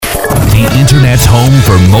Internet's home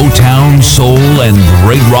for Motown, soul, and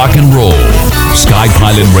great rock and roll.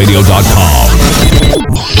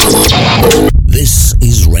 SkyPilotRadio.com. This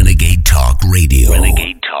is Renegade Talk Radio.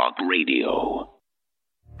 Renegade Talk Radio.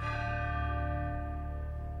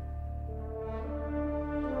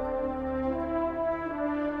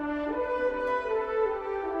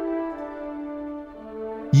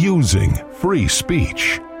 Using free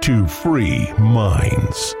speech to free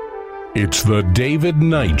minds. It's the David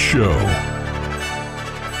Knight Show.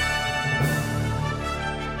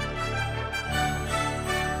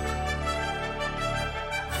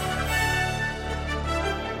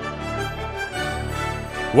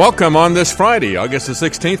 Welcome on this Friday, August the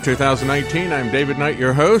 16th, 2019. I'm David Knight,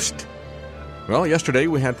 your host. Well, yesterday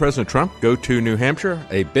we had President Trump go to New Hampshire,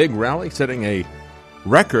 a big rally, setting a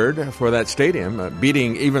record for that stadium,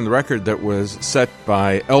 beating even the record that was set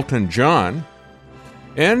by Elton John.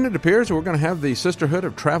 And it appears we're going to have the Sisterhood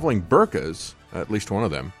of Traveling Burqas, at least one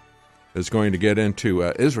of them, is going to get into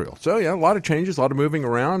Israel. So, yeah, a lot of changes, a lot of moving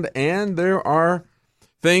around, and there are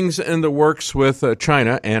things in the works with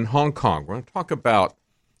China and Hong Kong. We're going to talk about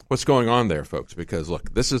what's going on there, folks, because,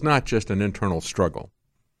 look, this is not just an internal struggle.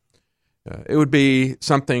 It would be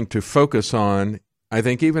something to focus on, I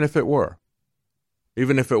think, even if it was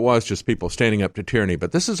just people standing up to tyranny.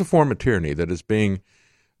 But this is a form of tyranny that is being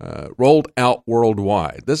rolled out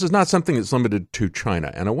worldwide. This is not something that's limited to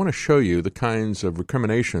China. And I want to show you the kinds of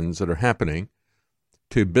recriminations that are happening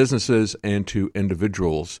to businesses and to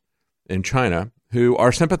individuals in China who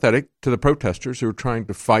are sympathetic to the protesters who are trying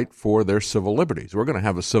to fight for their civil liberties. We're going to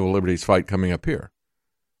have a civil liberties fight coming up here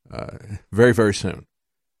very, very soon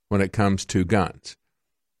when it comes to guns.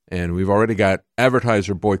 And we've already got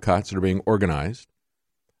advertiser boycotts that are being organized.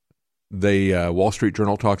 The Wall Street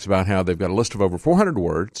Journal talks about how they've got a list of over 400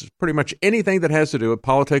 words. Pretty much anything that has to do with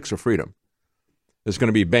politics or freedom is going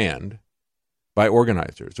to be banned by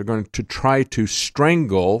organizers. They're going to try to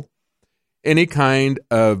strangle any kind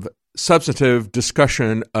of substantive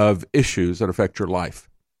discussion of issues that affect your life.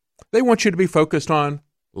 They want you to be focused on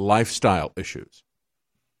lifestyle issues.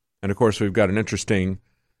 And, of course, we've got an interesting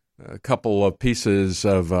couple of pieces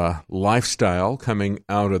of lifestyle coming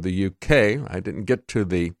out of the UK. I didn't get to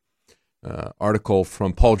the article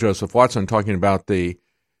from Paul Joseph Watson talking about the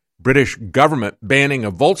British government banning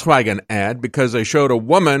a Volkswagen ad because they showed a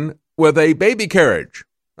woman with a baby carriage.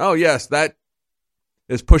 Oh, yes, that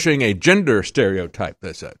is pushing a gender stereotype,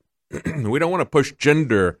 they said. We don't want to push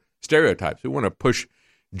gender stereotypes. We want to push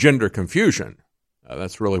gender confusion.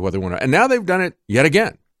 That's really what they want to. And now they've done it yet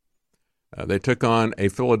again. They took on a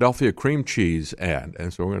Philadelphia cream cheese ad.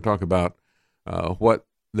 And so we're going to talk about what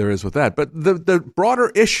there is with that. But the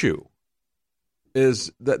broader issue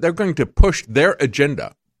is that they're going to push their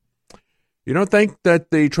agenda. You don't think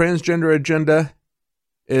that the transgender agenda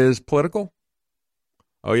is political?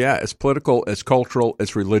 Oh, yeah, it's political, it's cultural,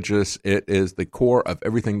 it's religious. It is the core of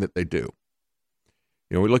everything that they do.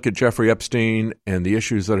 You know, we look at Jeffrey Epstein and the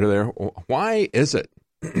issues that are there. Why is it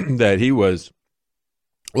that he was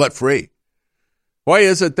let free? Why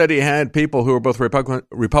is it that he had people who are both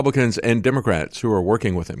Republicans and Democrats who are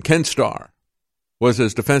working with him? Ken Starr was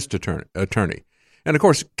his defense attorney. And, of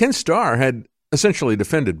course, Ken Starr had essentially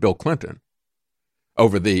defended Bill Clinton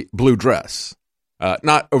over the blue dress,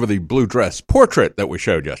 not over the blue dress portrait that we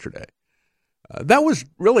showed yesterday. That was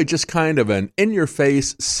really just kind of an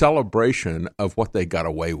in-your-face celebration of what they got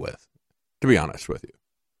away with, to be honest with you.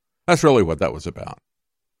 That's really what that was about.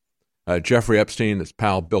 Jeffrey Epstein, his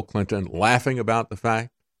pal Bill Clinton, laughing about the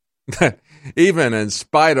fact that even in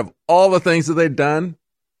spite of all the things that they'd done,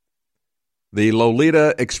 the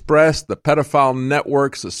Lolita Express, the pedophile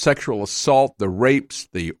networks, the sexual assault, the rapes,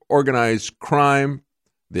 the organized crime,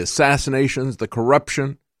 the assassinations, the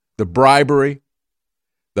corruption, the bribery,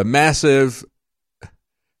 the massive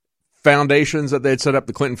foundations that they'd set up,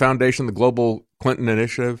 the Clinton Foundation, the Global Clinton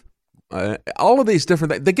Initiative, all of these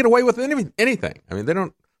different things, they get away with anything. I mean, they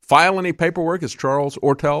don't file any paperwork, as Charles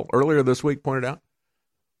Ortel earlier this week pointed out.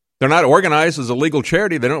 They're not organized as a legal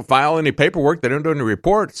charity. They don't file any paperwork. They don't do any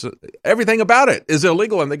reports. Everything about it is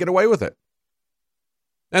illegal, and they get away with it.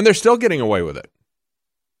 And they're still getting away with it.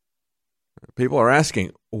 People are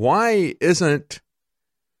asking, why isn't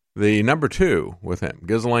the number two with him,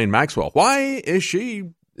 Ghislaine Maxwell, why is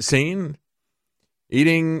she seen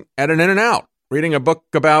eating at an In-N-Out, reading a book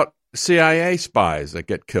about CIA spies that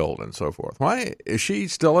get killed and so forth? Why is she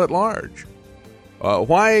still at large?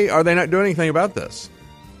 Why are they not doing anything about this?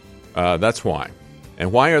 That's why.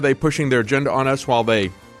 And why are they pushing their agenda on us while they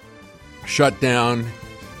shut down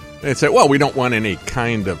and say, well, we don't want any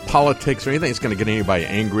kind of politics or anything that's going to get anybody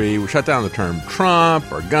angry. We shut down the term Trump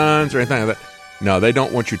or guns or anything like that. No, they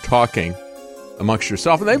don't want you talking amongst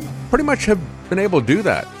yourself. And they pretty much have been able to do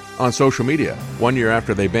that on social media. 1 year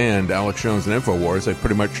after they banned Alex Jones and InfoWars, they've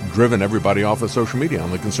pretty much driven everybody off of social media on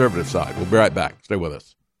the conservative side. We'll be right back. Stay with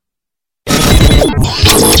us.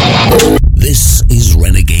 This is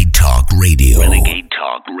Renegade Talk Radio. Renegade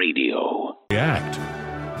Talk Radio. React.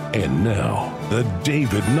 And now, The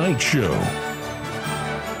David Knight Show.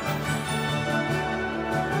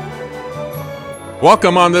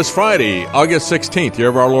 Welcome on this Friday, August 16th, year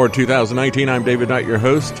of our Lord 2019. I'm David Knight, your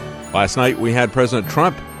host. Last night we had President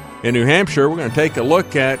Trump in New Hampshire. We're going to take a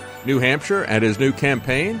look at New Hampshire and his new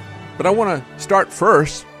campaign. But I want to start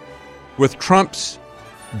first with Trump's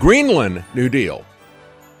Greenland New Deal.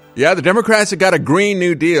 Yeah, the Democrats have got a Green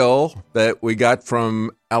New Deal that we got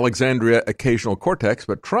from Alexandria Occasional Cortex,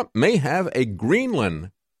 but Trump may have a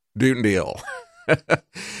Greenland New Deal.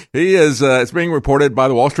 He is, it's being reported by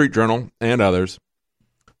the Wall Street Journal and others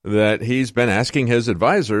that he's been asking his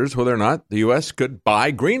advisors whether or not the U.S. could buy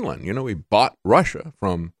Greenland. You know, we bought Russia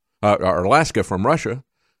from, or Alaska from Russia.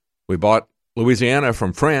 We bought Louisiana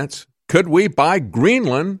from France. Could we buy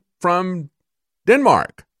Greenland from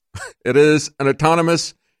Denmark? It is an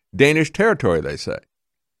autonomous Danish territory, they say.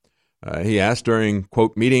 He asked during,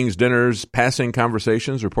 quote, meetings, dinners, passing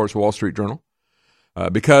conversations, reports the Wall Street Journal,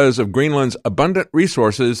 because of Greenland's abundant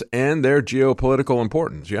resources and their geopolitical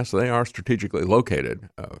importance. Yes, they are strategically located,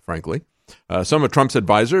 frankly. Some of Trump's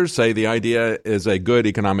advisors say the idea is a good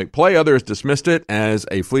economic play. Others dismissed it as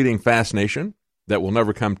a fleeting fascination that will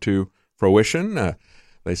never come to fruition.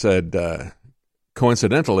 They said,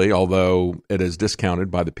 coincidentally, although it is discounted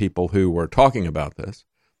by the people who were talking about this,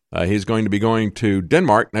 he's going to be going to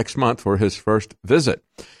Denmark next month for his first visit.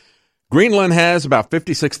 Greenland has about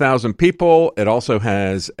 56,000 people. It also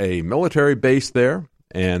has a military base there,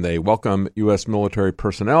 and they welcome U.S. military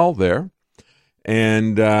personnel there.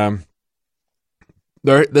 And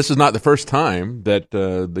this is not the first time that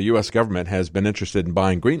the U.S. government has been interested in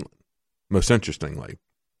buying Greenland, most interestingly.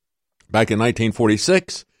 Back in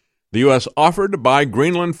 1946, the U.S. offered to buy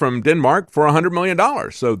Greenland from Denmark for $100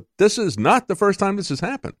 million. So this is not the first time this has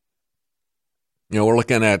happened. You know, we're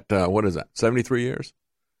looking at, 73 years?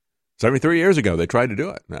 73 years ago, they tried to do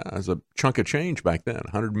it. It was a chunk of change back then,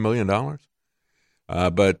 $100 million.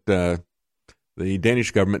 But the Danish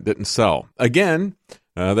government didn't sell. Again,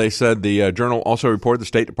 they said the journal also reported the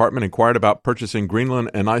State Department inquired about purchasing Greenland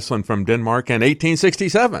and Iceland from Denmark in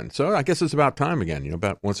 1867. So I guess it's about time again,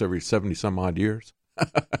 about once every 70-some-odd years.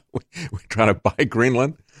 we try to buy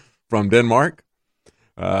Greenland from Denmark.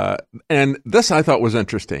 And this I thought was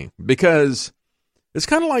interesting because it's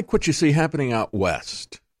kind of like what you see happening out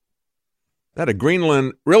west. That a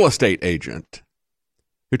Greenland real estate agent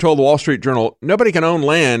who told the Wall Street Journal, nobody can own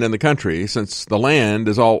land in the country since the land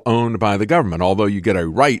is all owned by the government, although you get a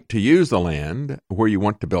right to use the land where you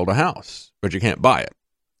want to build a house, but you can't buy it.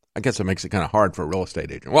 I guess it makes it kind of hard for a real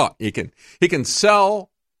estate agent. Well, he can sell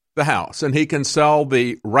the house and he can sell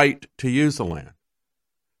the right to use the land.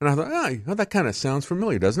 And I thought, that kind of sounds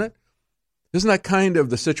familiar, doesn't it? Isn't that kind of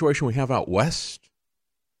the situation we have out west?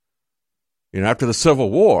 After the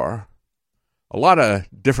Civil War, a lot of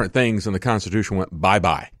different things in the Constitution went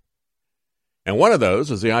bye-bye. And one of those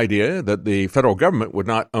was the idea that the federal government would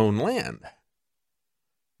not own land.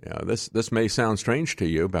 This may sound strange to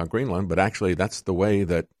you about Greenland, but actually that's the way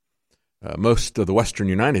that most of the western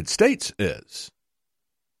United States is.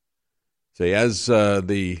 See, as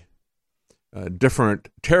the different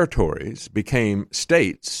territories became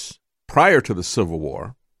states prior to the Civil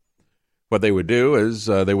War, what they would do is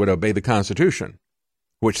they would obey the Constitution,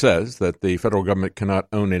 which says that the federal government cannot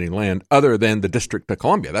own any land other than the District of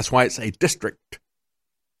Columbia. That's why it's a District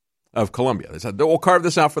of Columbia. They said, we'll carve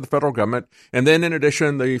this out for the federal government. And then in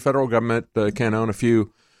addition, the federal government can own a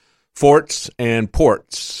few forts and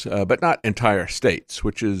ports, but not entire states,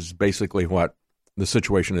 which is basically what the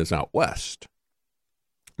situation is out west.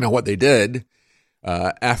 Now, what they did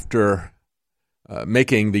after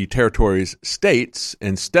making the territories states,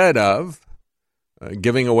 instead of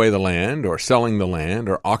giving away the land or selling the land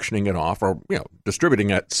or auctioning it off or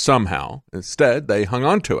distributing it somehow, instead they hung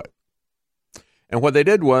on to it. And what they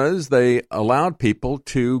did was they allowed people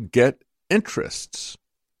to get interests,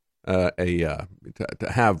 to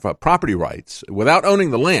have property rights without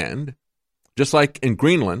owning the land, just like in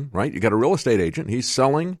Greenland, right? You got a real estate agent, he's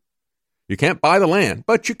selling. You can't buy the land,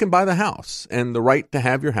 but you can buy the house and the right to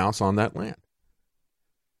have your house on that land.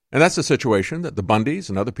 And that's the situation that the Bundys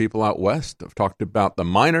and other people out west have talked about. The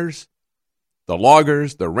miners, the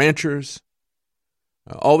loggers, the ranchers,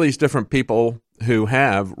 all these different people who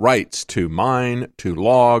have rights to mine, to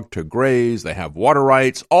log, to graze. They have water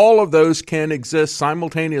rights. All of those can exist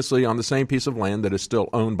simultaneously on the same piece of land that is still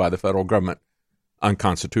owned by the federal government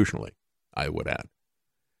unconstitutionally, I would add.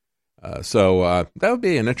 So that would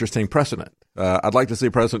be an interesting precedent. I'd like to see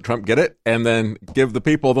President Trump get it and then give the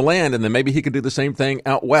people the land, and then maybe he could do the same thing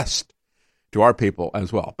out west to our people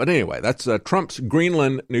as well. But anyway, that's Trump's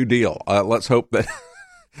Greenland New Deal. Let's hope that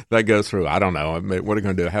that goes through. I don't know. What are we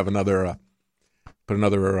going to do? Have another, put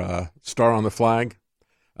another star on the flag?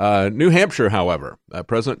 New Hampshire, however.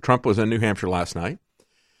 President Trump was in New Hampshire last night,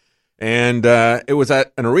 and it was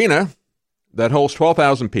at an arena that holds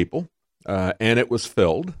 12,000 people, and it was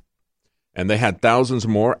filled, and they had thousands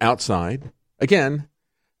more outside. Again,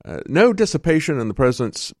 no dissipation in the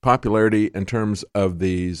president's popularity in terms of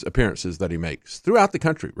these appearances that he makes throughout the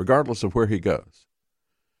country, regardless of where he goes.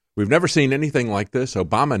 We've never seen anything like this.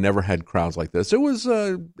 Obama never had crowds like this. It was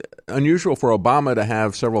unusual for Obama to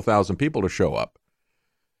have several thousand people to show up.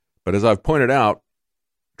 But as I've pointed out,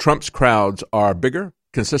 Trump's crowds are bigger,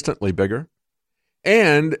 consistently bigger.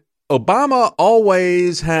 And Obama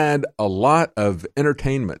always had a lot of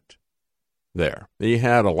entertainment there. He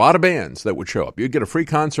had a lot of bands that would show up. You'd get a free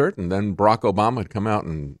concert, and then Barack Obama would come out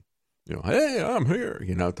and, hey, I'm here,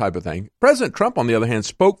 type of thing. President Trump, on the other hand,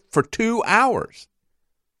 spoke for 2 hours.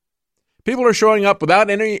 People are showing up without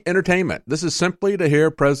any entertainment. This is simply to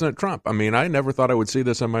hear President Trump. I mean, I never thought I would see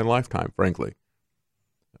this in my lifetime, frankly.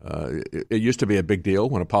 It used to be a big deal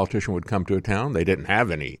when a politician would come to a town. They didn't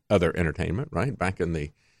have any other entertainment, right? Back in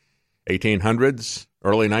the 1800s,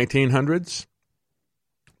 early 1900s,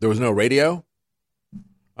 there was no radio.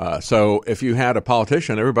 So if you had a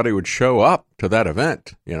politician, everybody would show up to that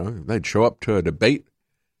event. They'd show up to a debate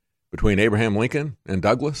between Abraham Lincoln and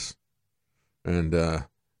Douglas, and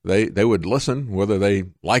they would listen, whether they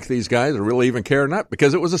like these guys or really even care or not,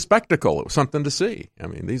 because it was a spectacle. It was something to see. I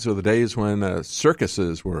mean, these are the days when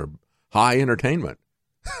circuses were high entertainment.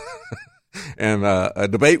 And a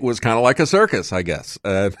debate was kind of like a circus, I guess.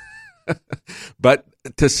 But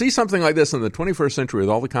to see something like this in the 21st century with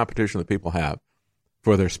all the competition that people have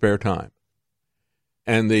for their spare time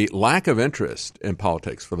and the lack of interest in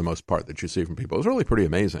politics, for the most part, that you see from people is really pretty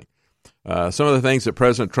amazing. Some of the things that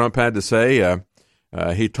President Trump had to say,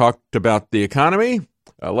 he talked about the economy.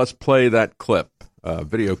 Let's play that clip,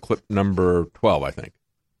 video clip number 12, I think.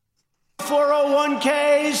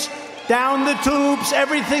 401ks, down the tubes.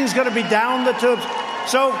 Everything's going to be down the tubes.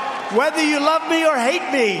 So whether you love me or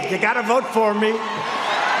hate me, you got to vote for me.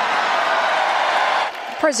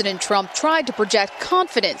 President Trump tried to project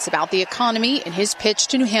confidence about the economy in his pitch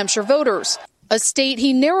to New Hampshire voters, a state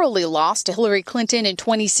he narrowly lost to Hillary Clinton in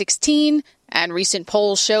 2016. And recent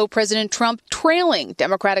polls show President Trump trailing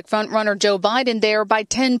Democratic frontrunner Joe Biden there by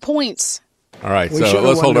 10 points. All right, so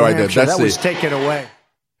let's hold it right there. That was taken away.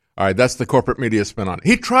 All right, that's the corporate media spin on it.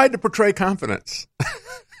 He tried to portray confidence.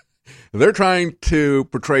 They're trying to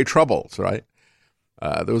portray troubles, right?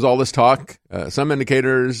 There was all this talk. Some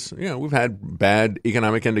indicators, we've had bad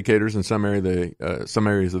economic indicators in some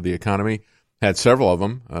areas of the economy. Had several of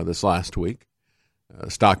them this last week.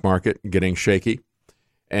 Stock market getting shaky.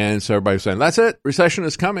 And so everybody was saying, that's it, recession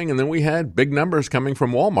is coming. And then we had big numbers coming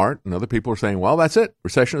from Walmart, and other people were saying, well, that's it,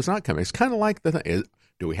 recession is not coming. It's kind of like the thing.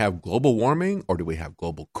 Do we have global warming or do we have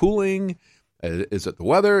global cooling? Is it the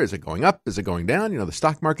weather? Is it going up? Is it going down? The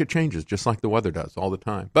stock market changes just like the weather does all the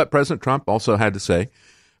time. But President Trump also had to say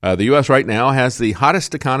the U.S. right now has the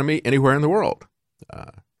hottest economy anywhere in the world.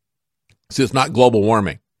 So it's not global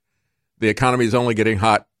warming. The economy is only getting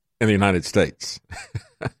hot in the United States.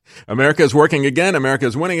 America is working again. America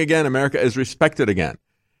is winning again. America is respected again.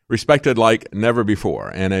 Respected like never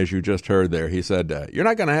before. And as you just heard there, he said, you're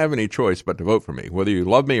not going to have any choice but to vote for me. Whether you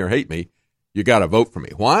love me or hate me, you got to vote for me.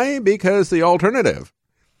 Why? Because the alternative,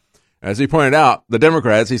 as he pointed out, the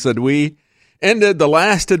Democrats, he said, we ended the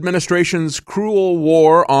last administration's cruel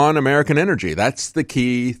war on American energy. That's the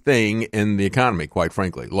key thing in the economy, quite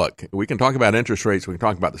frankly. Look, we can talk about interest rates, we can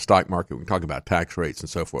talk about the stock market, we can talk about tax rates and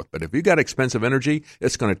so forth. But if you got expensive energy,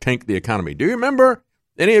 it's going to tank the economy. Do you remember,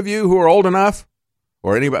 any of you who are old enough,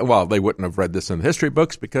 or anybody, well, they wouldn't have read this in the history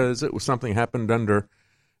books because it was something happened under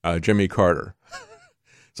Jimmy Carter.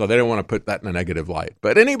 So they don't want to put that in a negative light.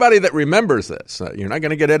 But anybody that remembers this, you're not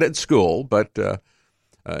going to get it at school, but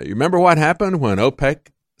you remember what happened when OPEC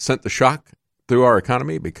sent the shock through our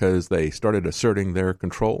economy because they started asserting their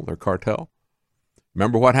control, their cartel?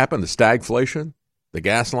 Remember what happened, the stagflation, the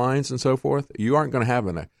gas lines and so forth? You aren't going to have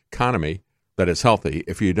an economy that is healthy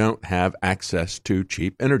if you don't have access to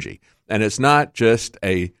cheap energy. And it's not just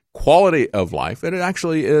a quality of life. It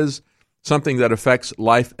actually is something that affects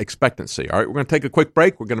life expectancy. All right, we're going to take a quick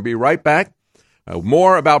break. We're going to be right back.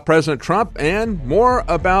 More about President Trump and more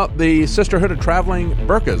about the Sisterhood of Traveling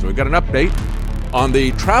Burkas. We've got an update on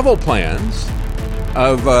the travel plans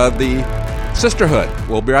of the Sisterhood.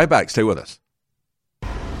 We'll be right back. Stay with us.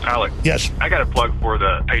 Alex. Yes. I got a plug for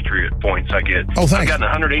the Patriot points I get. Oh, thanks. I've gotten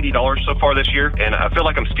 $180 so far this year, and I feel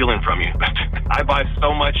like I'm stealing from you. I buy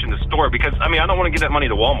so much in the store because, I don't want to give that money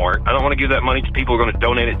to Walmart. I don't want to give that money to people who are going to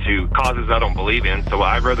donate it to causes I don't believe in, so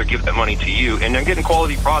I'd rather give that money to you. And I'm getting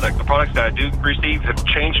quality product. The products that I do receive have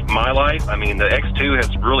changed my life. The X2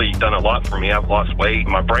 has really done a lot for me. I've lost weight.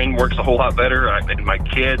 My brain works a whole lot better. My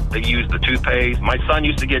kids, they use the toothpaste. My son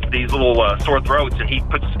used to get these little sore throats, and he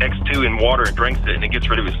puts X2 in water and drinks it, and it gets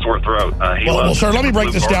rid of his sore throat. Well, sir, let me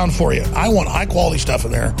break this down for you. I want high-quality stuff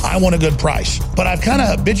in there. I want a good price. But I've kind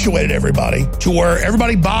of habituated everybody to where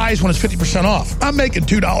everybody buys when it's 50% off. I'm making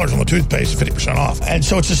 $2 on the toothpaste at 50% off. And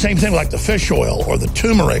so it's the same thing like the fish oil or the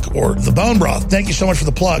turmeric or the bone broth. Thank you so much for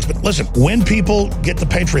the plugs. But listen, when people get the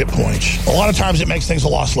Patriot points, a lot of times it makes things a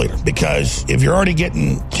loss leader. Because if you're already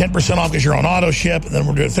getting 10% off because you're on auto ship, and then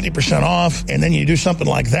we're doing 50% off, and then you do something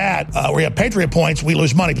like that, where you have Patriot points, we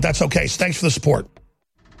lose money. But that's okay. So thanks for the support.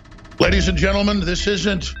 Ladies and gentlemen, this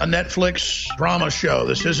isn't a Netflix drama show.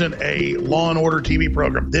 This isn't a Law and Order TV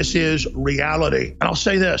program. This is reality. And I'll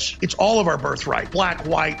say this, it's all of our birthright. Black,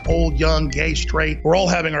 white, old, young, gay, straight. We're all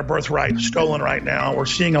having our birthright stolen right now. We're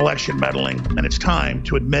seeing election meddling, and it's time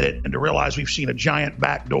to admit it and to realize we've seen a giant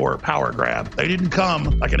backdoor power grab. They didn't come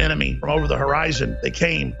like an enemy from over the horizon. They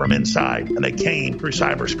came from inside, and they came through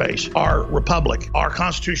cyberspace. Our republic, our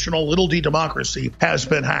constitutional little d democracy has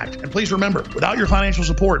been hacked. And please remember, without your financial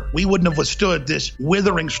support, we wouldn't have withstood this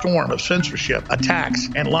withering storm of censorship, attacks,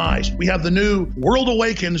 and lies. We have the new World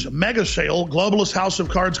Awakens mega sale, Globalist House of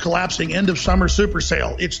Cards collapsing end of summer super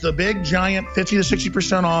sale. It's the big, giant 50 to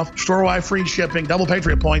 60% off, store-wide free shipping, double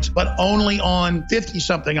Patriot points, but only on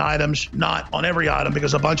 50-something items, not on every item,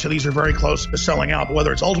 because a bunch of these are very close to selling out. But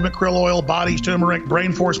whether it's Ultimate Krill Oil, Bodies, Turmeric,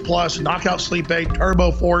 Brain Force Plus, Knockout Sleep Aid,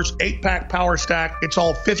 Turbo Force, 8-pack Power Stack, it's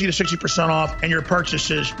all 50 to 60% off, and your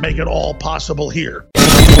purchases make it all possible here.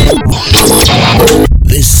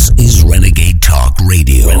 This is Renegade Talk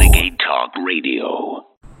Radio. Renegade Talk Radio.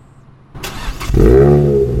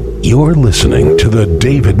 You're listening to The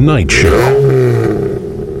David Knight Show.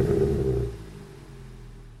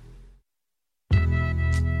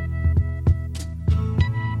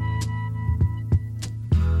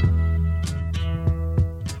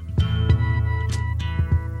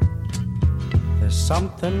 There's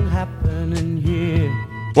something happening here.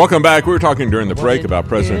 Welcome back. We were talking during the break about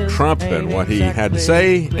President Trump and what he had to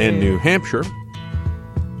say in New Hampshire.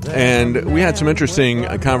 And we had some interesting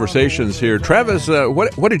conversations here. Travis,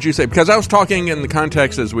 what did you say? Because I was talking in the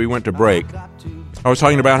context as we went to break. I was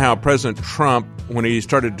talking about how President Trump, when he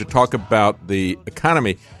started to talk about the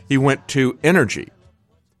economy, he went to energy.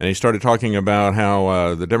 And he started talking about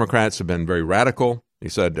how the Democrats have been very radical. He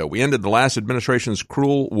said, we ended the last administration's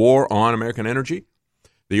cruel war on American energy.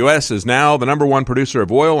 The U.S. is now the number one producer of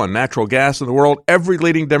oil and natural gas in the world. Every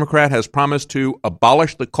leading Democrat has promised to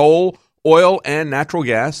abolish the coal, oil, and natural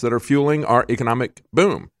gas that are fueling our economic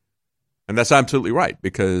boom. And that's absolutely right,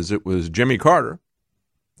 because it was Jimmy Carter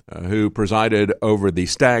who presided over the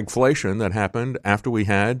stagflation that happened after we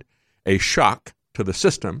had a shock to the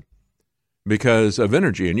system because of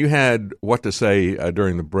energy. And you had what to say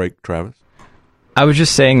during the break, Travis? I was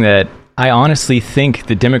just saying that I honestly think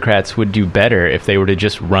the Democrats would do better if they were to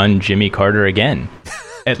just run Jimmy Carter again.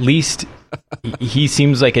 At least he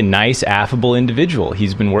seems like a nice, affable individual.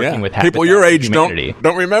 He's been working with Habitat people your age don't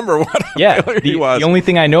remember what he was. The only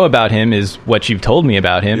thing I know about him is what you've told me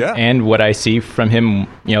about him and what I see from him,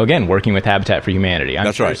 again, working with Habitat for Humanity.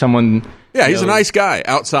 I'm sure someone... Yeah, he's a nice guy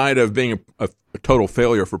outside of being a total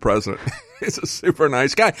failure for president. He's a super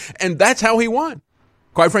nice guy. And that's how he won.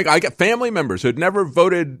 Quite frankly, I got family members who had never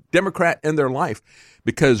voted Democrat in their life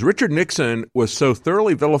because Richard Nixon was so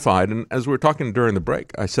thoroughly vilified. And as we were talking during the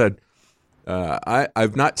break, I said,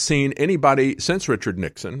 I've not seen anybody since Richard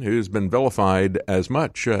Nixon who's been vilified as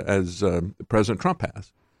much as President Trump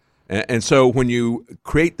has. And so when you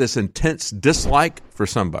create this intense dislike for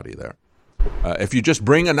somebody there, if you just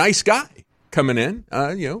bring a nice guy coming in,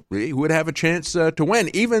 he would have a chance to win,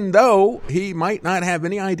 even though he might not have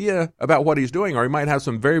any idea about what he's doing, or he might have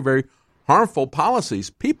some very, very harmful policies.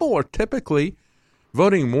 People are typically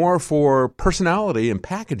voting more for personality and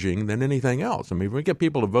packaging than anything else. I mean, if we get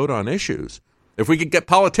people to vote on issues, if we could get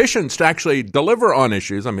politicians to actually deliver on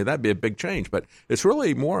issues, I mean, that'd be a big change. But it's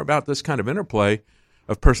really more about this kind of interplay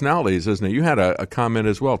of personalities, isn't it? You had a comment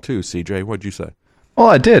as well, too, CJ. What'd you say? Well,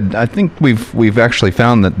 I did. I think we've actually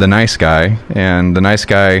found the nice guy, and the nice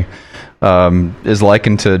guy is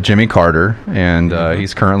likened to Jimmy Carter, and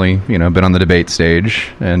he's currently, been on the debate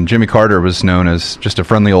stage. And Jimmy Carter was known as just a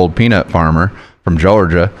friendly old peanut farmer from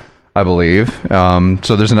Georgia, I believe.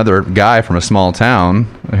 So there's another guy from a small town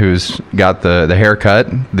who's got the haircut,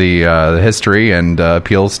 the history, and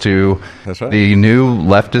appeals to the new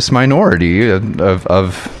leftist minority of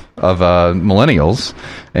millennials,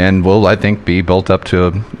 and will, I think, be built up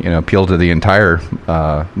to appeal to the entire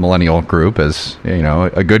millennial group as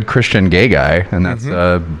a good Christian gay guy, and that's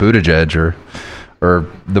Buttigieg, or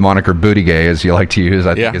the moniker Booty Gay, as you like to use.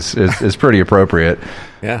 I think is pretty appropriate.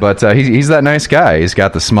 Yeah. But he's that nice guy. He's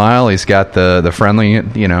got the smile. He's got the friendly,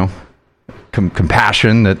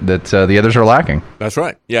 compassion that the others are lacking. That's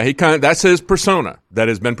right. Yeah, that's his persona that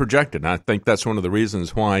has been projected. And I think that's one of the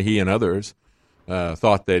reasons why he and others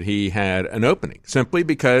thought that he had an opening, simply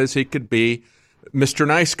because he could be Mr.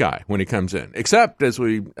 Nice Guy when he comes in. Except, as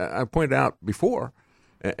I pointed out before,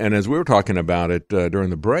 and as we were talking about it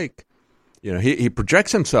during the break, he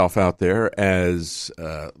projects himself out there as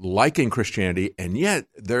liking Christianity, and yet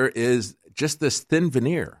there is just this thin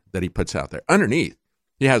veneer that he puts out there. Underneath,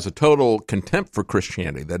 he has a total contempt for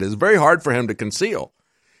Christianity that is very hard for him to conceal.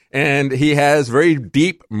 And he has very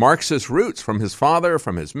deep Marxist roots from his father,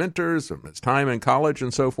 from his mentors, from his time in college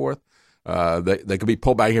and so forth. They could be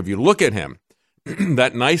pulled back. If you look at him,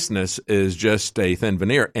 that niceness is just a thin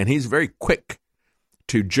veneer, and he's very quick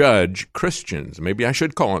to judge Christians. Maybe I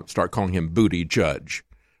should start calling him Booty Judge,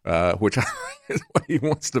 which is what he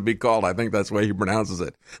wants to be called. I think that's the way he pronounces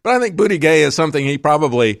it. But I think Booty Gay is something he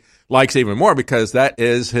probably likes even more, because that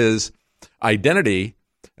is his identity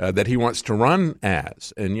that he wants to run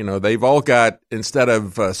as. And, they've all got, instead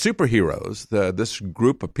of superheroes, this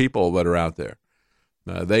group of people that are out there,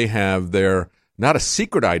 they have their, not a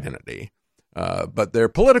secret identity, but their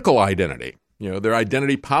political identity. Their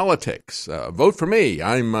identity politics. Vote for me.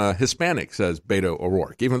 I'm Hispanic, says Beto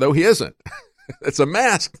O'Rourke, even though he isn't. It's a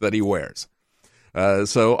mask that he wears.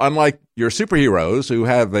 So unlike your superheroes who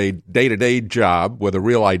have a day-to-day job with a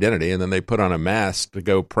real identity, and then they put on a mask to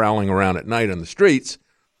go prowling around at night on the streets,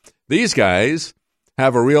 these guys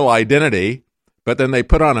have a real identity, but then they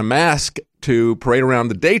put on a mask to parade around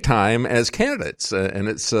the daytime as candidates. And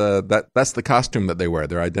it's that's the costume that they wear,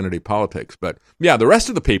 their identity politics. But yeah, the rest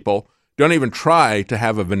of the people don't even try to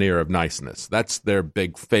have a veneer of niceness. That's their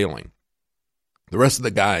big failing. The rest of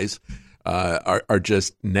the guys are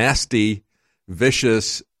just nasty,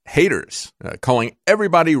 vicious haters, calling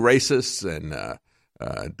everybody racists and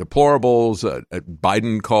deplorables.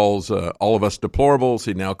 Biden calls all of us deplorables.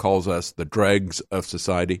 He now calls us the dregs of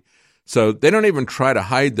society. So they don't even try to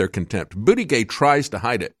hide their contempt. Buttigieg tries to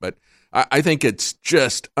hide it, but I think it's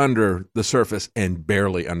just under the surface and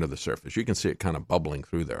barely under the surface. You can see it kind of bubbling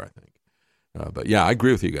through there, I think. But yeah, I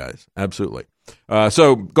agree with you guys. Absolutely.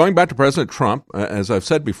 So going back to President Trump, as I've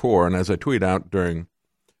said before, and as I tweeted out during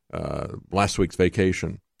last week's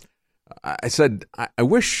vacation, I said, I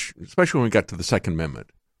wish, especially when we got to the Second Amendment,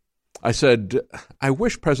 I said, I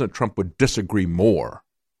wish President Trump would disagree more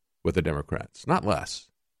with the Democrats, not less.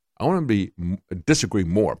 I want him to disagree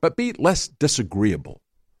more, but be less disagreeable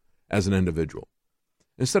as an individual.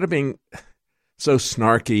 Instead of being so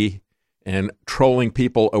snarky and trolling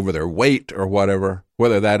people over their weight or whatever,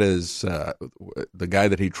 whether that is the guy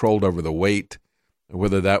that he trolled over the weight,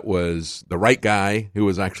 whether that was the right guy who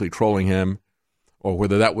was actually trolling him, or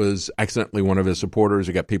whether that was accidentally one of his supporters.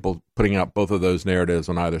 You got people putting out both of those narratives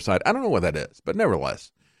on either side. I don't know what that is, but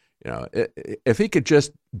nevertheless, if he could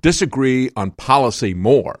just disagree on policy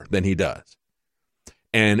more than he does,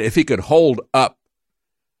 and if he could hold up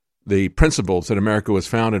the principles that America was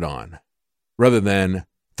founded on, rather than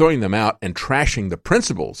throwing them out and trashing the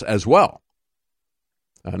principles as well,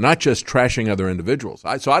 not just trashing other individuals.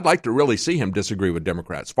 So I'd like to really see him disagree with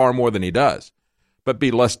Democrats far more than he does, but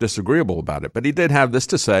be less disagreeable about it. But he did have this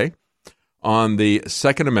to say on the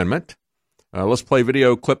Second Amendment. Let's play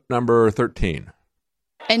video clip number 13.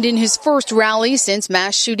 And in his first rally since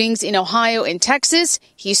mass shootings in Ohio and Texas,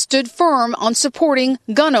 he stood firm on supporting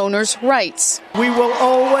gun owners' rights. We will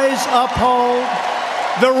always uphold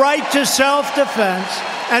the right to self-defense,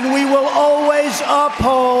 and we will always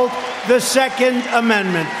uphold the Second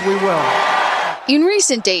Amendment. We will. In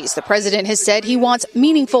recent days, the president has said he wants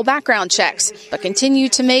meaningful background checks, but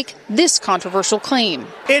continued to make this controversial claim.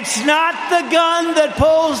 It's not the gun that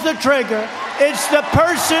pulls the trigger. It's the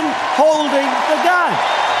person holding the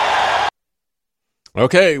gun.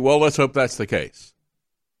 Okay, well, let's hope that's the case.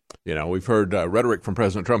 We've heard rhetoric from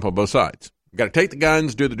President Trump on both sides. We've got to take the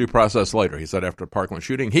guns, do the due process later, he said after the Parkland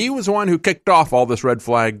shooting. He was the one who kicked off all this red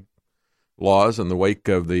flag laws in the wake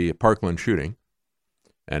of the Parkland shooting.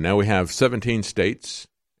 And now we have 17 states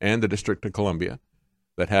and the District of Columbia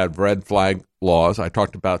that had red flag laws. I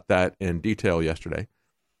talked about that in detail yesterday.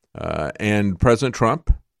 And President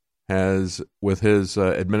Trump has, with his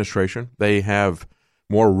administration, they have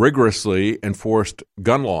more rigorously enforced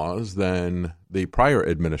gun laws than the prior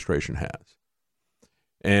administration has.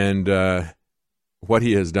 And what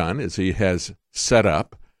he has done is he has set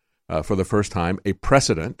up, for the first time, a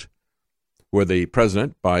precedent where the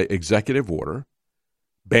president, by executive order,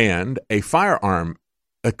 banned a firearm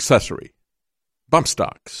accessory, bump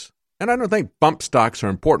stocks. And I don't think bump stocks are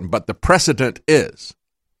important, but the precedent is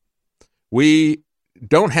we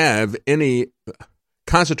don't have any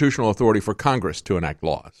constitutional authority for Congress to enact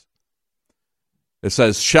laws. It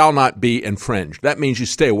says shall not be infringed. That means you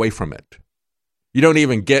stay away from it. You don't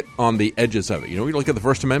even get on the edges of it. You look at the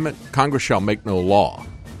First Amendment, Congress shall make no law.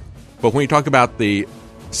 But when you talk about the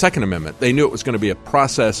Second Amendment, they knew it was going to be a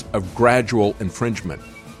process of gradual infringement,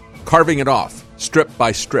 carving it off, strip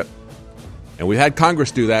by strip. And we had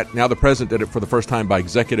Congress do that. Now the president did it for the first time by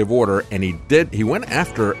executive order, and he went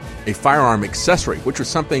after a firearm accessory, which was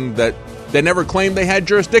something that they never claimed they had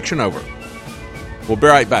jurisdiction over. We'll be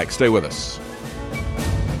right back. Stay with us.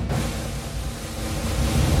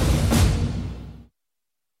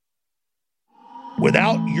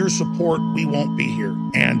 Without your support, we won't be here.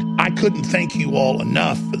 And I couldn't thank you all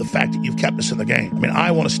enough for the fact that you've kept us in the game. I mean,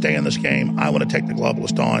 I want to stay in this game. I want to take the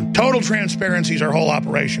globalist on. Total transparency is our whole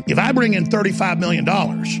operation. If I bring in $35 million,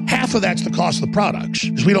 half of that's the cost of the products,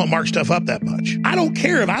 because we don't mark stuff up that much. I don't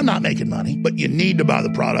care if I'm not making money, but you need to buy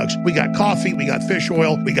the products. We got coffee, we got fish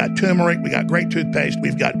oil, we got turmeric, we got great toothpaste,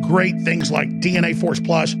 we've got great things like DNA Force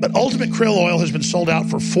Plus, but Ultimate Krill Oil has been sold out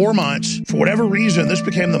for 4 months. For whatever reason, this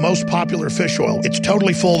became the most popular fish oil. It's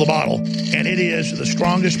totally full of the bottle, and it is the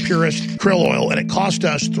strongest, purest krill oil, and it cost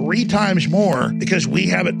us 3 times more because we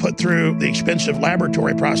have it put through the expensive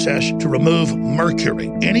laboratory process to remove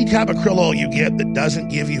mercury. Any type of krill oil you get that doesn't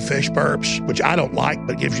give you fish burps, which I don't like,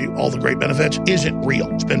 but gives you all the great benefits, isn't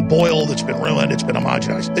real. It's been boiled, it's been ruined, it's been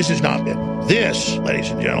homogenized. This has not been. This, ladies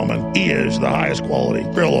and gentlemen, is the highest quality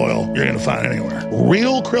krill oil you're going to find anywhere.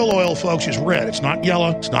 Real krill oil, folks, is red. It's not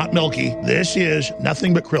yellow. It's not milky. This is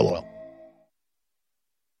nothing but krill oil.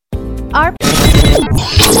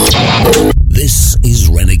 This is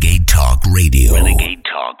Renegade Talk Radio. Renegade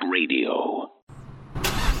Talk Radio.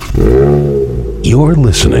 You're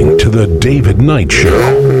listening to The David Knight Show.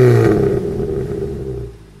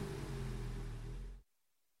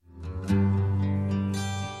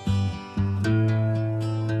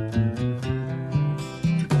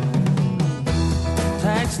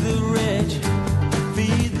 Tax the rich,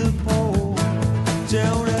 feed the poor,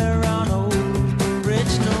 tell there are no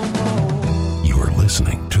rich no more. You're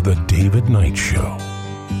listening to The David Knight Show.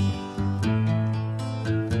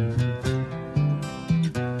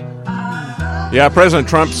 Yeah, President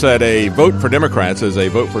Trump said a vote for Democrats is a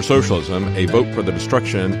vote for socialism, a vote for the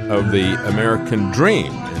destruction of the American dream.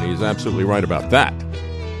 And he's absolutely right about that.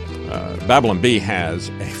 Babylon Bee has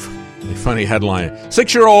a funny headline.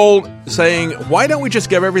 6-year-old saying, why don't we just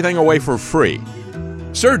give everything away for free?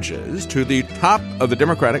 Surges to the top of the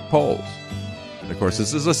Democratic polls. And of course,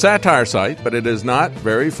 this is a satire site, but it is not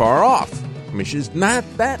very far off. I mean, she's not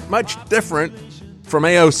that much different from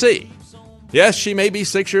AOC. Yes, she may be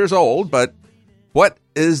 6 years old, but what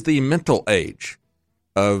is the mental age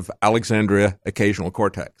of Alexandria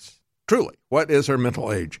Ocasio-Cortez? Truly, what is her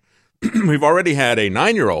mental age? We've already had a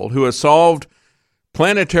 9-year-old who has solved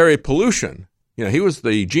planetary pollution. You know, he was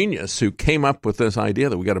the genius who came up with this idea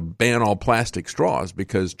that we got to ban all plastic straws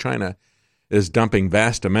because China is dumping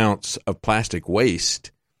vast amounts of plastic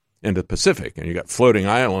waste into the Pacific. And you got floating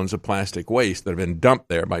islands of plastic waste that have been dumped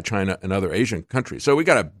there by China and other Asian countries. So we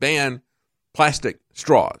got to ban plastic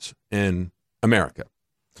straws in America.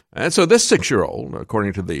 And so this 6-year-old,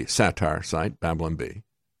 according to the satire site, Babylon Bee,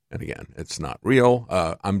 and again, it's not real.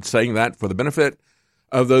 I'm saying that for the benefit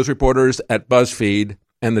of those reporters at BuzzFeed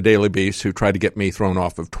and the Daily Beast who tried to get me thrown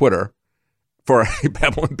off of Twitter for a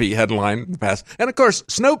Babylon Bee headline in the past. And of course,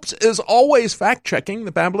 Snopes is always fact-checking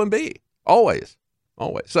the Babylon Bee. Always.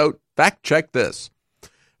 Always. So fact-check this.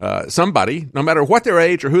 Somebody, no matter what their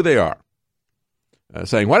age or who they are,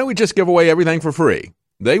 saying, why don't we just give away everything for free?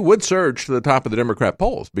 They would surge to the top of the Democrat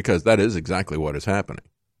polls because that is exactly what is happening.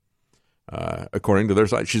 According to their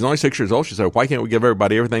site, she's only 6 years old. She said, why can't we give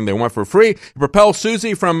everybody everything they want for free? It propels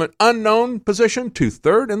Susie from an unknown position to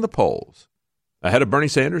third in the polls, ahead of Bernie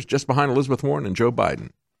Sanders, just behind Elizabeth Warren and Joe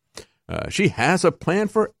Biden. She has a plan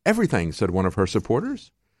for everything, said one of her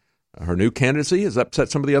supporters. Her new candidacy has upset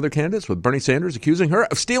some of the other candidates, with Bernie Sanders accusing her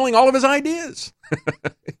of stealing all of his ideas.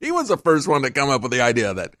 He was the first one to come up with the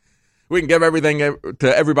idea that we can give everything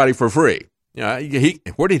to everybody for free. Yeah,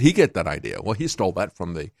 where did he get that idea? Well, he stole that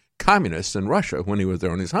from the communists in Russia when he was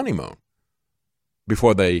there on his honeymoon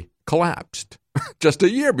before they collapsed, just a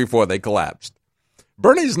year before they collapsed.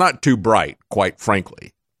 Bernie's not too bright, quite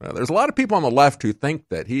frankly. There's a lot of people on the left who think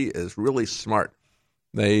that he is really smart.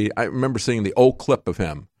 I remember seeing the old clip of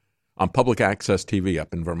him on public access TV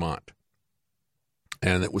up in Vermont,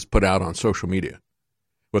 and it was put out on social media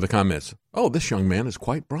with the comments, "Oh, this young man is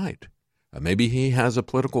quite bright. Maybe he has a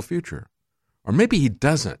political future. Or maybe he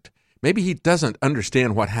doesn't. Maybe he doesn't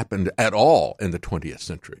understand what happened at all in the 20th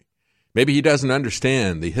century. Maybe he doesn't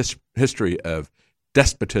understand the history of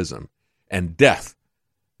despotism and death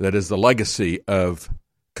that is the legacy of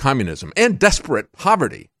communism and desperate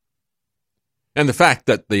poverty. And the fact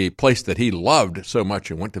that the place that he loved so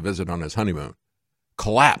much and went to visit on his honeymoon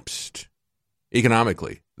collapsed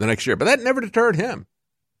economically the next year. But that never deterred him.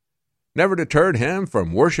 Never deterred him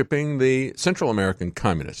from worshiping the Central American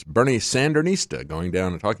communists, Bernie Sandernista, going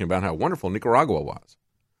down and talking about how wonderful Nicaragua was.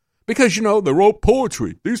 Because, they wrote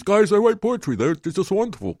poetry. These guys, they write poetry. They're just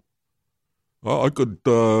wonderful. I could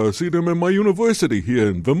see them in my university here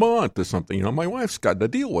in Vermont or something. My wife's got a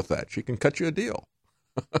deal with that. She can cut you a deal.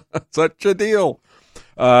 Such a deal.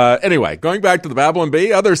 Anyway, going back to the Babylon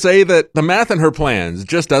Bee, others say that the math in her plans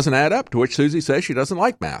just doesn't add up, to which Susie says she doesn't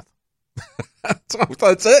like math. So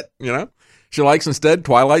that's it, She likes instead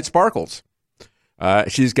Twilight Sparkles.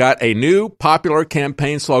 She's got a new popular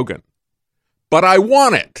campaign slogan. But I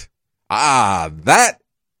want it. That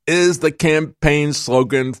is the campaign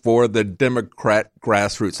slogan for the Democrat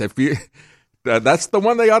grassroots. That's the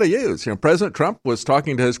one they ought to use. President Trump was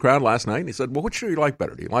talking to his crowd last night, and he said, well, which do you like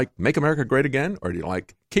better? Do you like Make America Great Again, or do you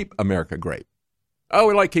like Keep America Great? Oh,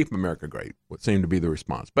 we like Keep America Great, would seem to be the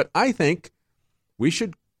response. But I think we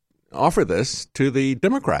should offer this to the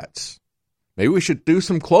Democrats. Maybe we should do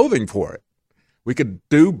some clothing for it. We could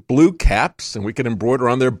do blue caps and we could embroider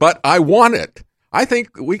on there, but I want it. I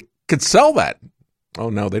think we could sell that. Oh,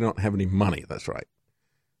 no, they don't have any money. That's right.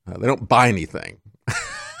 They don't buy anything.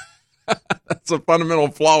 That's a fundamental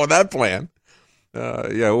flaw with that plan.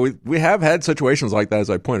 We have had situations like that, as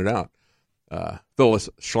I pointed out. Phyllis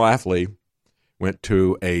Schlafly went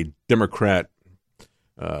to a Democrat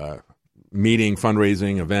meeting,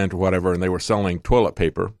 fundraising event, or whatever, and they were selling toilet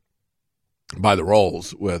paper by the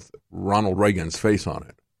rolls with Ronald Reagan's face on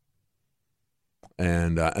it,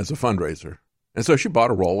 and as a fundraiser. And so she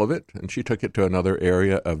bought a roll of it, and she took it to another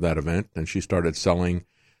area of that event, and she started selling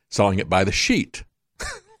it by the sheet,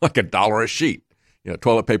 like $1 a sheet,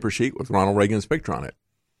 toilet paper sheet with Ronald Reagan's picture on it.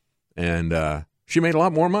 And she made a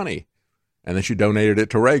lot more money, and then she donated it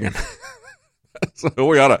to Reagan. So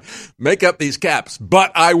we ought to make up these caps,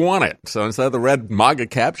 but I want it. So instead of the red MAGA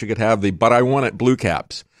caps, you could have the but I want it blue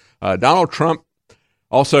caps. Donald Trump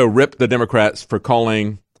also ripped the Democrats for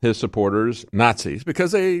calling his supporters Nazis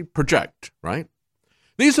because they project, right?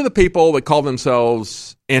 These are the people that call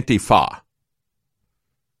themselves Antifa.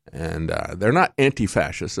 And they're not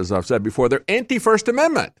anti-fascist, as I've said before. They're anti-First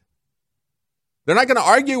Amendment. They're not going to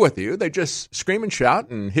argue with you. They just scream and shout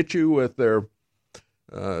and hit you with their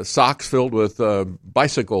socks filled with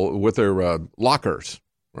with their lockers,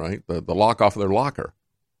 right? The lock off of their locker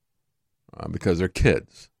because they're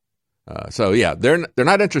kids. They're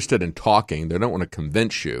not interested in talking. They don't want to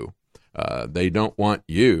convince you. They don't want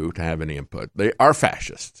you to have any input. They are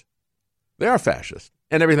fascists. They are fascist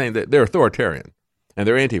and everything. They're authoritarian and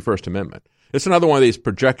they're anti-First Amendment. It's another one of these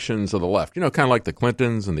projections of the left, kind of like the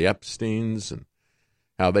Clintons and the Epsteins and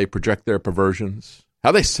how they project their perversions.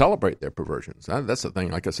 How they celebrate their perversions. That's the thing,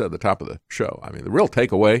 like I said at the top of the show. I mean, the real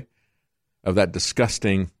takeaway of that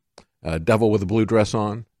disgusting devil with a blue dress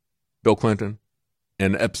on, Bill Clinton,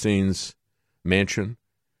 and Epstein's mansion,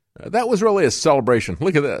 that was really a celebration.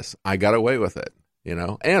 Look at this. I got away with it,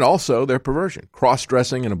 And also their perversion.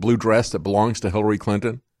 Cross-dressing in a blue dress that belongs to Hillary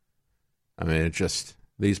Clinton. I mean, it's just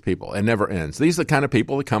these people. It never ends. These are the kind of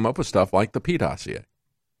people that come up with stuff like the P dossier.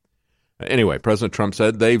 Anyway, President Trump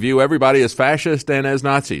said they view everybody as fascist and as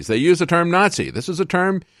Nazis. They use the term Nazi. This is a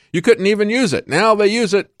term you couldn't even use it. Now they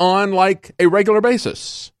use it on like a regular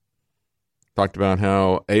basis. Talked about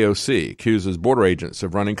how AOC accuses border agents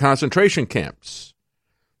of running concentration camps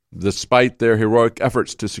despite their heroic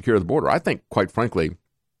efforts to secure the border. I think, quite frankly,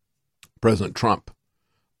 President Trump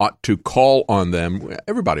ought to call on them.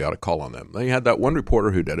 Everybody ought to call on them. They had that one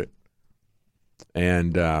reporter who did it.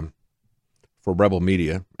 And for Rebel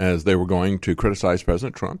Media, as they were going to criticize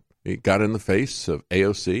President Trump, he got in the face of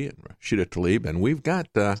AOC and Rashida Tlaib, and we've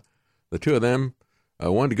got the two of them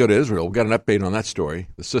wanted to go to Israel. We got an update on that story,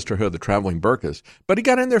 the Sisterhood of the Traveling Burqas. But he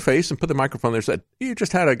got in their face and put the microphone there and said, you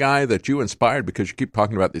just had a guy that you inspired because you keep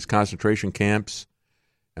talking about these concentration camps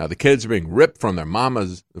The kids are being ripped from their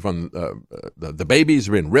mamas, the babies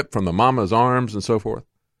are being ripped from the mama's arms and so forth.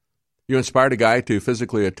 You inspired a guy to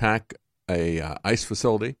physically attack a ICE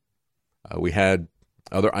facility. We had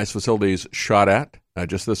other ICE facilities shot at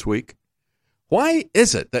just this week. Why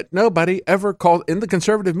is it that nobody ever called in the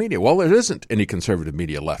conservative media? Well, there isn't any conservative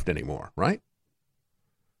media left anymore, right?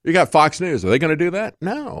 You got Fox News. Are they going to do that?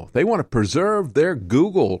 No. They want to preserve their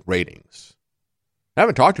Google ratings. I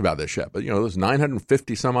haven't talked about this yet, but, those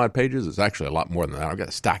 950 some odd pages is actually a lot more than that. I've got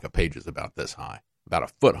a stack of pages about this high, about a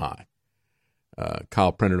foot high.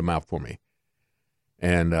 Kyle printed them out for me.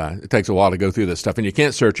 And it takes a while to go through this stuff. And you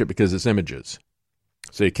can't search it because it's images.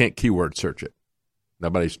 So you can't keyword search it.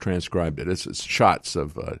 Nobody's transcribed it. It's shots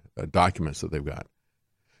of documents that they've got.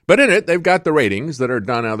 But in it, they've got the ratings that are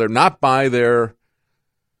done now. They're not by their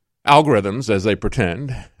algorithms, as they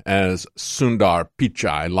pretend, as Sundar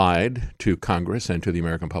Pichai lied to Congress and to the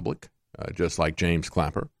American public, just like James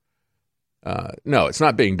Clapper. No, it's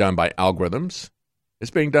not being done by algorithms. It's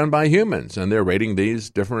being done by humans, and they're rating these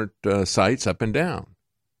different sites up and down.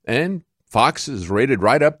 And Fox is rated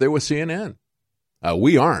right up there with CNN.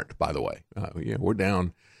 We aren't, by the way. We're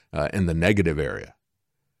down in the negative area.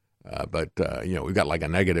 But we've got like a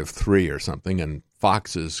 -3 or something, and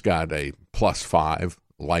Fox has got a +5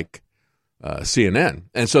 like CNN.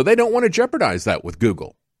 And so they don't want to jeopardize that with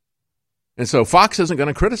Google. And so Fox isn't going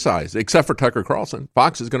to criticize, except for Tucker Carlson.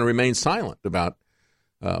 Fox is going to remain silent about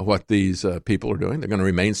what these people are doing. They're going to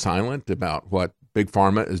remain silent about what Big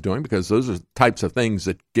Pharma is doing, because those are the types of things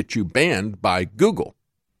that get you banned by Google.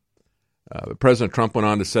 President Trump went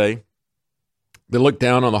on to say, they look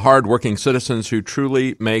down on the hardworking citizens who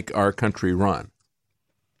truly make our country run.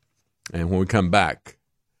 And when we come back,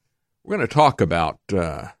 we're going to talk about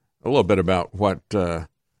a little bit about what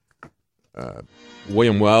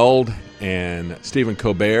William Weld and Stephen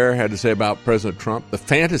Colbert had to say about President Trump, the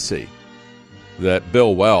fantasy that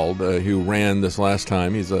Bill Weld, who ran this last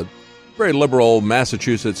time, he's a very liberal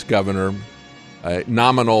Massachusetts governor, a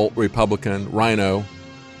nominal Republican, Rhino,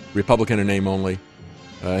 Republican in name only.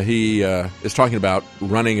 He is talking about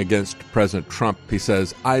running against President Trump. He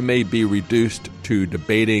says, I may be reduced to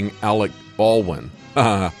debating Alec Baldwin.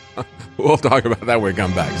 We'll talk about that when we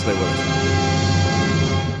come back. Stay with us.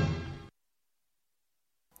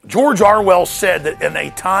 George Orwell said that in a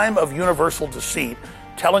time of universal deceit,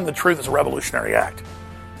 telling the truth is a revolutionary act.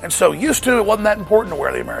 And so used to, it wasn't that important to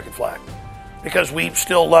wear the American flag because we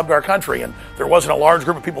still loved our country and there wasn't a large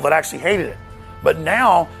group of people that actually hated it. But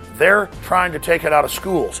now they're trying to take it out of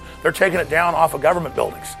schools. They're taking it down off of government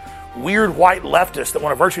buildings. Weird white leftists that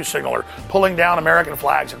want a virtue signal are pulling down American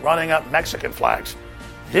flags and running up Mexican flags.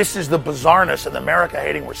 This is the bizarreness and the America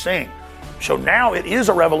hating we're seeing. So now it is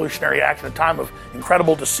a revolutionary act in a time of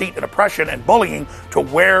incredible deceit and oppression and bullying to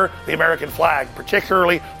wear the American flag,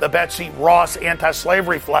 particularly the Betsy Ross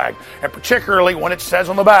anti-slavery flag, and particularly when it says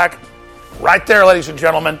on the back, right there, ladies and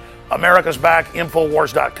gentlemen, America's back,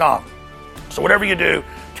 Infowars.com. So whatever you do,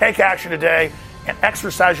 take action today and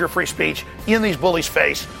exercise your free speech in these bullies'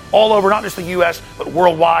 face all over, not just the U.S., but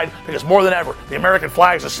worldwide, because more than ever, the American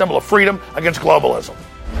flag is a symbol of freedom against globalism.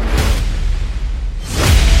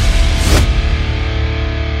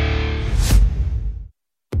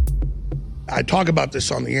 I talk about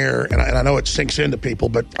this on the air, and I know it sinks into people,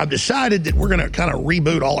 but I've decided that we're going to kind of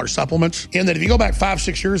reboot all our supplements. And that if you go back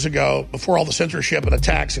 5-6 years ago, before all the censorship and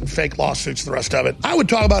attacks and fake lawsuits and the rest of it, I would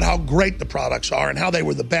talk about how great the products are and how they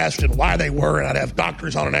were the best and why they were, and I'd have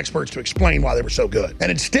doctors on and experts to explain why they were so good.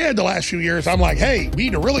 And instead, the last few years, I'm like, hey, we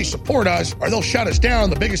need to really support us or they'll shut us down.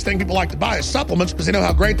 The biggest thing people like to buy is supplements because they know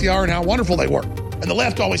how great they are and how wonderful they work. And the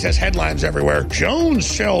left always has headlines everywhere. Jones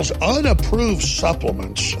sells unapproved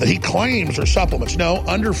supplements that he claims are supplements. No,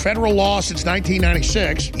 under federal law since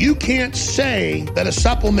 1996, you can't say that a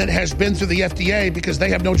supplement has been through the FDA because they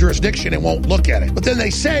have no jurisdiction and won't look at it. But then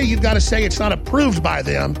they say you've got to say it's not approved by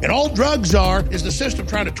them. And all drugs are is the system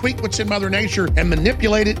trying to tweak what's in Mother Nature and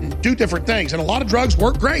manipulate it and do different things. And a lot of drugs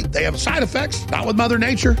work great. They have side effects, not with Mother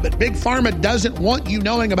Nature. But Big Pharma doesn't want you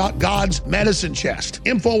knowing about God's medicine chest.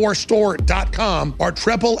 Infowarsstore.com or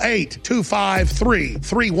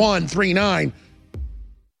 888-253-3139.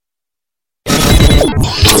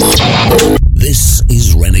 This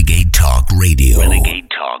is Renegade Talk Radio. Renegade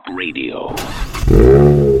Talk Radio.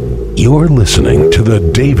 You're listening to The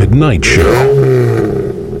David Knight Show.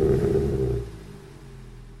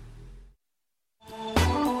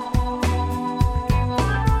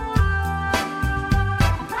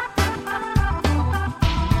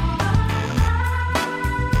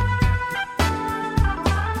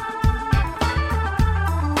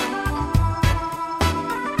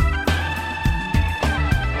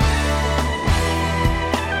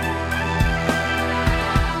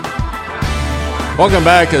 Welcome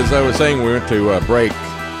back. As I was saying, we went to break.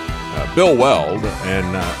 Bill Weld,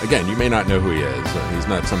 and again, you may not know who he is. He's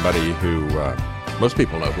not somebody who most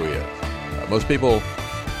people know who he is. Most people,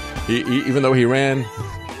 even though he ran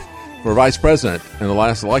for vice president in the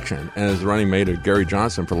last election as the running mate of Gary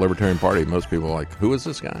Johnson for the Libertarian Party, most people are like, who is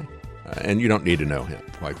this guy? And you don't need to know him,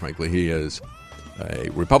 quite frankly. He is a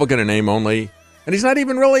Republican in name only, and he's not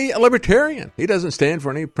even really a libertarian. He doesn't stand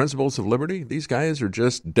for any principles of liberty. These guys are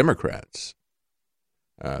just Democrats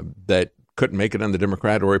that couldn't make it in the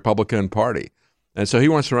Democrat or Republican Party. And so he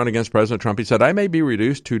wants to run against President Trump. He said, I may be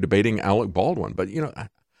reduced to debating Alec Baldwin. But, you know,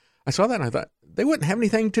 I saw that and I thought, they wouldn't have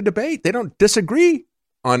anything to debate. They don't disagree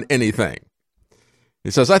on anything.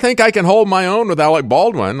 He says, I think I can hold my own with Alec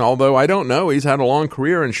Baldwin, although I don't know. He's had a long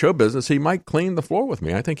career in show business. He might clean the floor with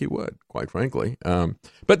me. I think he would, quite frankly.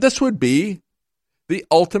 But this would be the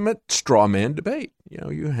ultimate straw man debate. You know,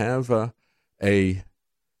 you have a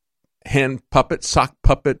hand puppet, sock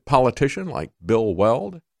puppet politician like Bill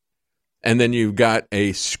Weld, and then you've got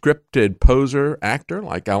a scripted poser actor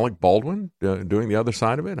like Alec Baldwin doing the other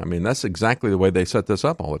side of it. I mean, that's exactly the way they set this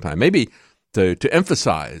up all the time. Maybe to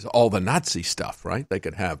emphasize all the Nazi stuff, right? They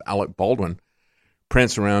could have Alec Baldwin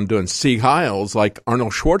prance around doing Sieg Heils like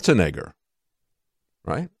Arnold Schwarzenegger,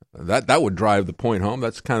 right? That would drive the point home.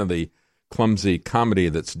 That's kind of the clumsy comedy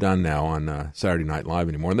that's done now on Saturday Night Live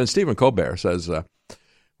anymore. And then Stephen Colbert says,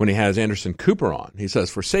 when he has Anderson Cooper on, he says,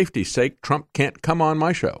 for safety's sake, Trump can't come on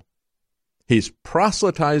my show. He's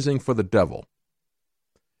proselytizing for the devil.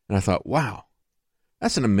 And I thought, wow,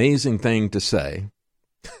 that's an amazing thing to say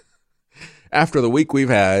after the week we've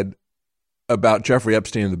had about Jeffrey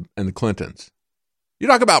Epstein and the Clintons. You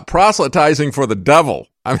talk about proselytizing for the devil.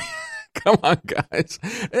 I mean, come on, guys.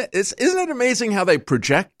 Isn't it amazing how they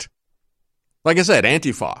project? Like I said,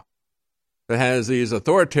 Antifa, that has these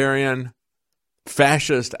authoritarian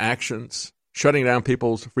fascist actions, shutting down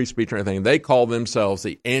people's free speech and everything. They call themselves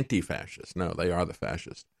the anti-fascists. No, they are the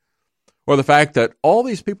fascists. Or the fact that all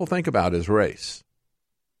these people think about is race.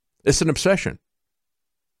 It's an obsession.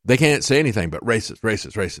 They can't say anything but racist,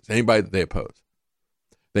 racist, racist. Anybody that they oppose.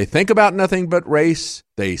 They think about nothing but race.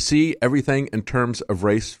 They see everything in terms of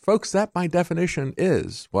race. Folks, that by definition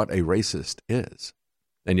is what a racist is.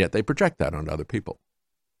 And yet they project that onto other people.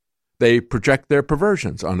 They project their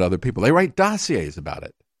perversions on other people. They write dossiers about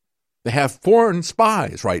it. They have foreign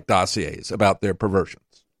spies write dossiers about their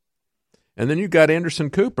perversions. And then you've got Anderson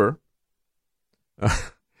Cooper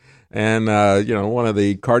and, one of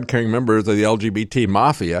the card-carrying members of the LGBT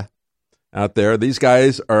mafia out there. These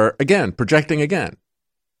guys are, again, projecting again,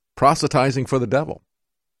 proselytizing for the devil.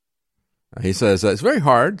 He says, it's very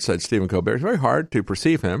hard, said Stephen Colbert, it's very hard to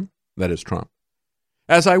perceive him, that is Trump,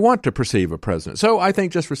 as I want to perceive a president. So I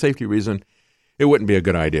think just for safety reason, it wouldn't be a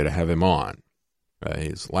good idea to have him on.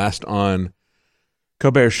 He's last on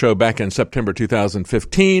Colbert's show back in September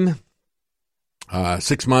 2015.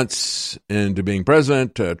 6 months into being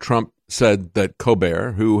president, Trump said that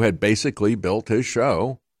Colbert, who had basically built his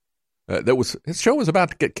show, his show was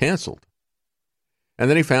about to get canceled. And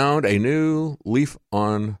then he found a new leaf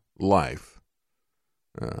on life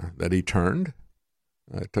that he turned,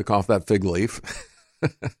 took off that fig leaf.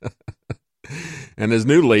 And his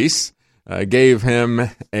new lease gave him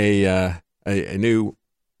a new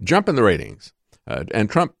jump in the ratings. And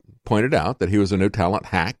Trump pointed out that he was a no talent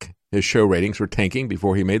hack. His show ratings were tanking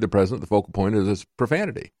before he made the president the focal point of his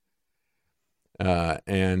profanity.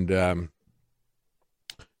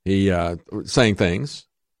 He saying things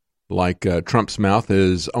like Trump's mouth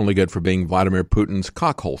is only good for being Vladimir Putin's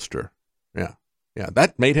cock holster. Yeah,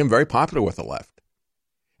 that made him very popular with the left.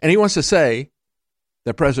 And he wants to say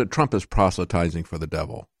that President Trump is proselytizing for the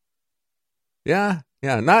devil. Yeah,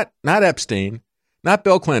 not Epstein, not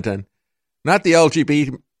Bill Clinton, not the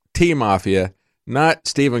LGBT mafia, not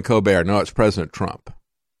Stephen Colbert. No, it's President Trump.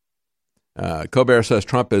 Colbert says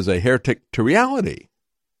Trump is a heretic to reality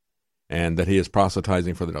and that he is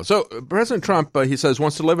proselytizing for the devil. So President Trump, he says,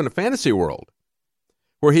 wants to live in a fantasy world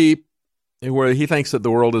where he thinks that the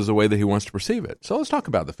world is the way that he wants to perceive it. So let's talk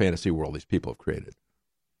about the fantasy world these people have created.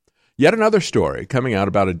 Yet another story coming out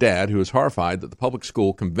about a dad who is horrified that the public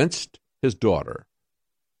school convinced his daughter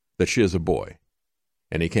that she is a boy,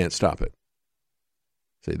 and he can't stop it.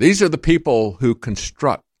 See, these are the people who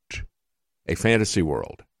construct a fantasy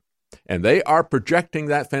world, and they are projecting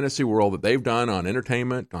that fantasy world that they've done on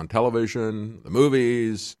entertainment, on television, the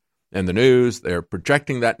movies, and the news. They're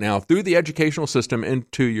projecting that now through the educational system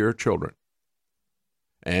into your children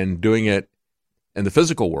and doing it in the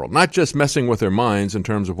physical world, not just messing with their minds in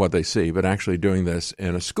terms of what they see, but actually doing this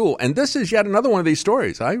in a school. And this is yet another one of these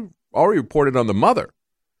stories. I already reported on the mother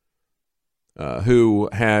who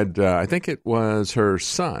had, I think it was her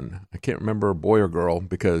son. I can't remember, boy or girl,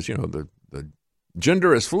 because, you know, the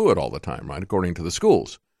gender is fluid all the time, right, according to the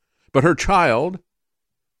schools. But her child,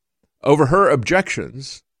 over her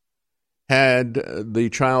objections, had the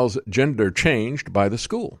child's gender changed by the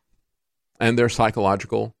school and their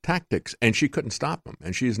psychological tactics, and she couldn't stop them,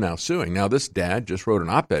 and she's now suing. Now, this dad just wrote an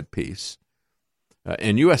op-ed piece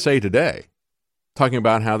in USA Today talking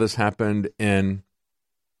about how this happened in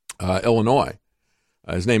Illinois.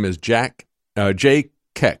 His name is Jay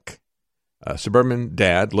Keck. A suburban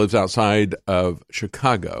dad, lives outside of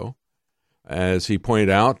Chicago. As he pointed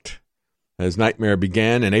out, his nightmare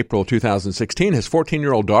began in April 2016. His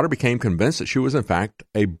 14-year-old daughter became convinced that she was, in fact,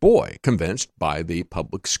 a boy, convinced by the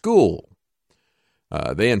public school.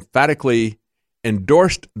 They emphatically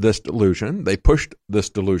endorsed this delusion. They pushed this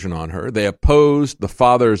delusion on her. They opposed the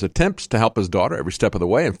father's attempts to help his daughter every step of the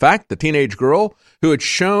way. In fact, the teenage girl, who had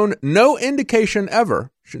shown no indication ever,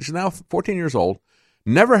 she's now 14 years old,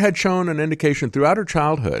 never had shown an indication throughout her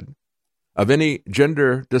childhood of any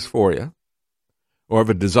gender dysphoria or of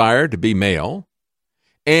a desire to be male,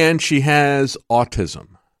 and she has autism.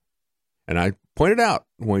 And I pointed out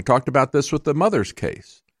when we talked about this with the mother's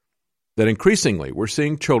case that increasingly we're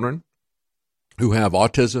seeing children who have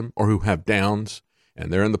autism or who have Downs,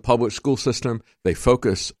 and they're in the public school system. They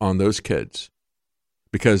focus on those kids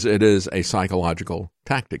because it is a psychological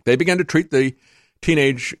tactic. They began to treat the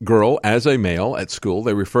teenage girl as a male at school.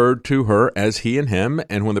 They referred to her as he and him,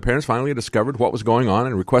 and when the parents finally discovered what was going on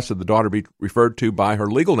and requested the daughter be referred to by her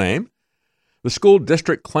legal name, the school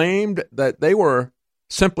district claimed that they were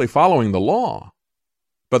simply following the law.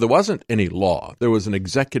 But there wasn't any law. There was an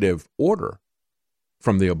executive order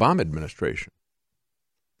from the Obama administration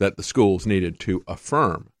that the schools needed to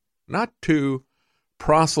affirm, not to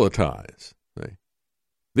proselytize.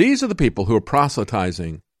 These are the people who are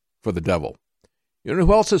proselytizing for the devil. You know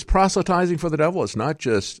who else is proselytizing for the devil? It's not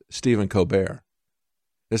just Stephen Colbert.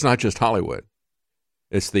 It's not just Hollywood.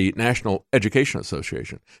 It's the National Education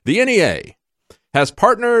Association. The NEA has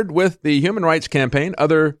partnered with the Human Rights Campaign,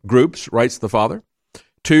 other groups, writes the father,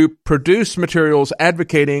 to produce materials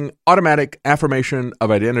advocating automatic affirmation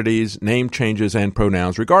of identities, name changes, and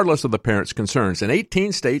pronouns, regardless of the parent's concerns. In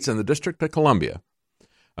 18 states and the District of Columbia,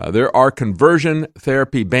 there are conversion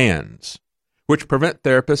therapy bans which prevent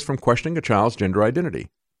therapists from questioning a child's gender identity.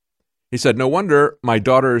 He said, "No wonder my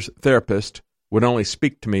daughter's therapist would only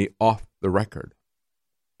speak to me off the record."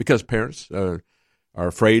 Because parents are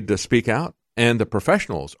afraid to speak out, and the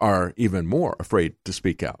professionals are even more afraid to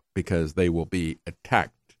speak out because they will be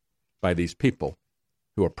attacked by these people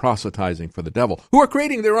who are proselytizing for the devil, who are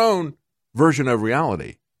creating their own version of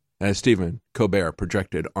reality, as Stephen Colbert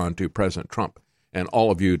projected onto President Trump and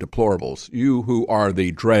all of you deplorables, you who are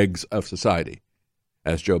the dregs of society,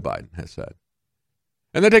 as Joe Biden has said.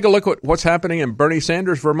 And then take a look at what's happening in Bernie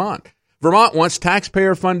Sanders' Vermont. Vermont wants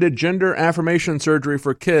taxpayer-funded gender affirmation surgery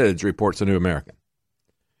for kids, reports The New American.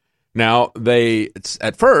 Now,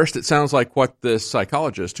 at first, it sounds like what this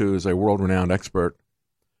psychologist, who is a world-renowned expert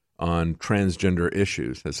on transgender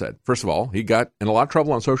issues, has said. First of all, he got in a lot of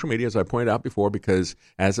trouble on social media, as I pointed out before, because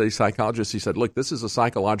as a psychologist, he said, look, this is a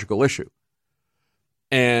psychological issue.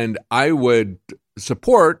 And I would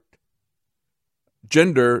support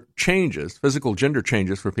gender changes, physical gender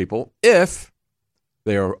changes for people if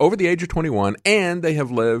they are over the age of 21 and they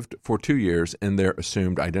have lived for 2 years in their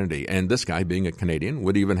assumed identity. And this guy, being a Canadian,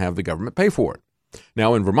 would even have the government pay for it.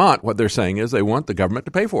 Now, in Vermont, what they're saying is they want the government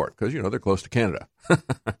to pay for it because, they're close to Canada,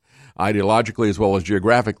 ideologically as well as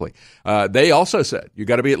geographically. They also said you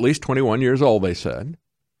got to be at least 21 years old, they said.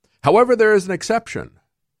 However, there is an exception.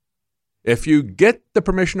 If you get the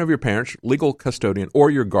permission of your parents, legal custodian,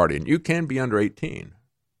 or your guardian, you can be under 18.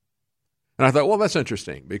 And I thought, well, that's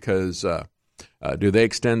interesting because do they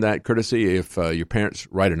extend that courtesy if your parents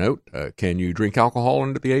write a note? Can you drink alcohol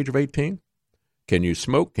under the age of 18? Can you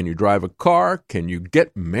smoke? Can you drive a car? Can you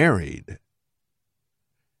get married?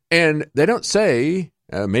 And they don't say,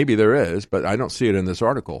 maybe there is, but I don't see it in this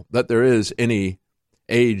article, that there is any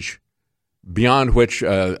age beyond which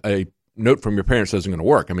a note from your parents isn't going to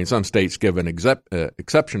work. I mean, some states give an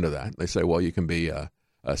exception to that. They say, well, you can be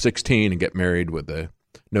 16 and get married with a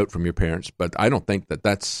note from your parents, but I don't think that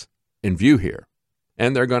that's in view here.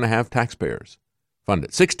 And they're going to have taxpayers fund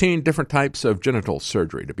it. 16 different types of genital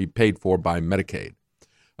surgery to be paid for by Medicaid.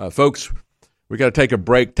 Folks, we got to take a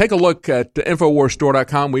break. Take a look at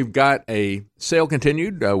InfoWarsStore.com. We've got a sale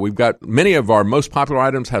continued. We've got many of our most popular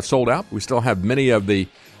items have sold out. We still have many of the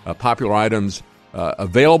popular items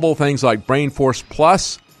available, things like Brain Force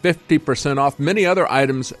Plus, 50% off. Many other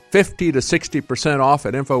items, 50 to 60% off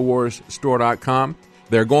at InfoWarsStore.com.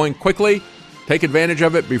 They're going quickly. take advantage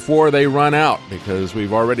of it before they run out, because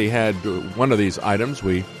we've already had one of these items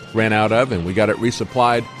we ran out of, and we got it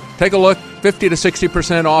resupplied. Take a look, 50 to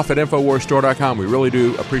 60% off at InfoWarsStore.com. We really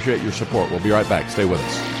do appreciate your support. We'll be right back. Stay with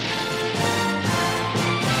us.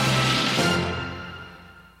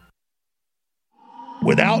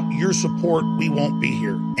 Without your support, we won't be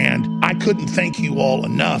here. And I couldn't thank you all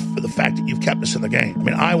enough for the fact that you've kept us in the game. I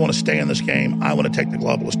mean, I want to stay in this game. I want to take the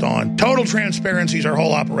globalist on. Total transparency is our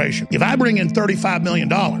whole operation. If I bring in $35 million,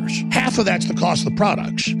 half of that's the cost of the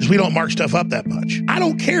products, because we don't mark stuff up that much. I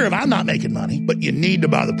don't care if I'm not making money, but you need to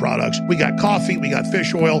buy the products. We got coffee, we got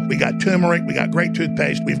fish oil, we got turmeric, we got great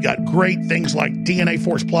toothpaste, we've got great things like DNA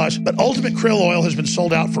Force Plus. But Ultimate Krill Oil has been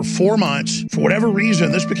sold out for 4 months. For whatever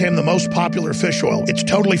reason, this became the most popular fish oil. It's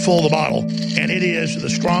totally full of the bottle, and it is the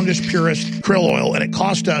strongest, purest krill oil, and it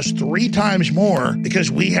cost us 3 times more because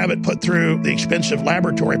we have it put through the expensive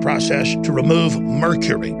laboratory process to remove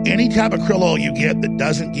mercury. Any type of krill oil you get that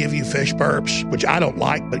doesn't give you fish burps, which I don't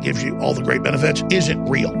like, but gives you all the great benefits, isn't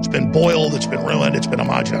real. It's been boiled, it's been ruined, it's been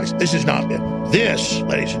homogenized. This has not been. This,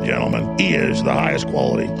 ladies and gentlemen, is the highest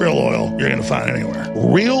quality krill oil you're going to find anywhere.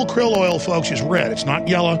 Real krill oil, folks, is red. It's not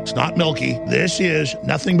yellow. It's not milky. This is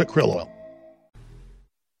nothing but krill oil.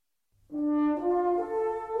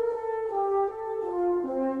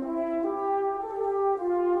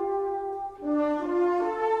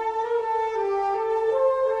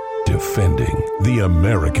 Defending the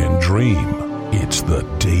American dream. It's the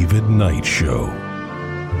David Knight Show.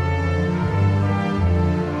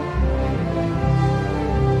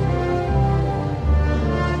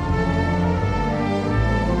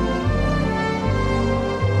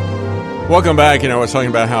 Welcome back. I was talking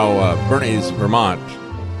about how Bernie's Vermont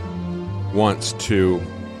wants to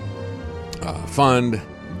fund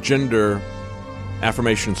gender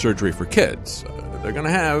affirmation surgery for kids. They're going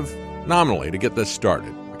to have nominally to get this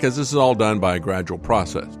started, because this is all done by a gradual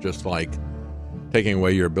process, just like taking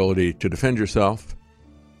away your ability to defend yourself.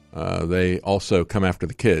 They also come after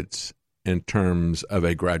the kids in terms of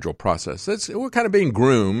a gradual process. We're kind of being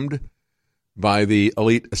groomed by the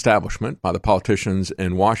elite establishment, by the politicians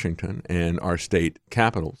in Washington and our state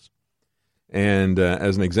capitals. And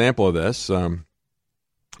as an example of this, you're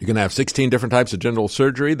going to have 16 different types of genital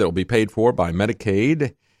surgery that will be paid for by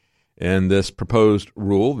Medicaid in this proposed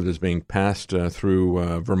rule that is being passed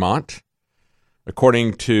through Vermont.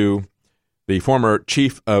 According to the former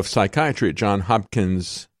chief of psychiatry at Johns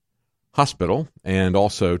Hopkins Hospital, and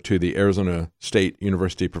also to the Arizona State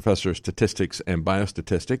University professor of statistics and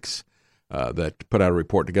biostatistics that put out a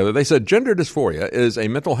report together, they said gender dysphoria is a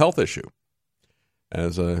mental health issue,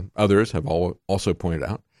 as others have also pointed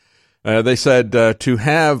out. They said to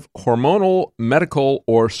have hormonal, medical,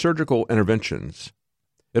 or surgical interventions,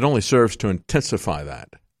 it only serves to intensify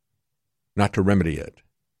that, not to remedy it.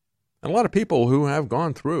 And a lot of people who have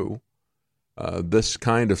gone through this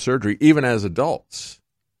kind of surgery, even as adults,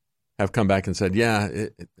 have come back and said, yeah,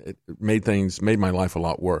 it made my life a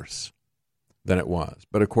lot worse than it was.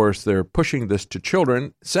 But, of course, they're pushing this to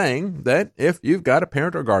children, saying that if you've got a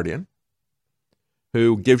parent or guardian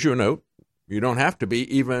who gives you a note, you don't have to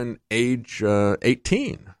be even age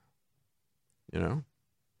 18. If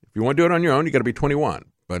you want to do it on your own, you got to be 21.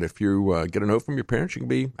 But if you get a note from your parents, you can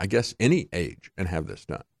be, I guess, any age and have this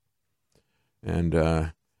done. And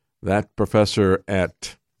that professor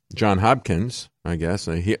at Johns Hopkins, I guess,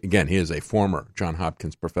 he is a former Johns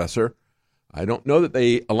Hopkins professor. I don't know that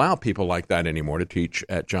they allow people like that anymore to teach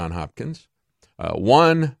at Johns Hopkins.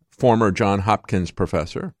 One former Johns Hopkins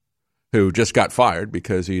professor who just got fired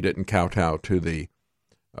because he didn't kowtow to the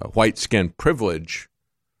white skin privilege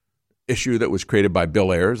issue that was created by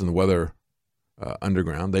Bill Ayers and the Weather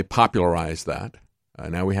Underground. They popularized that.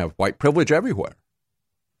 Now we have white privilege everywhere.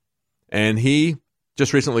 And he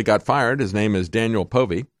just recently got fired. His name is Daniel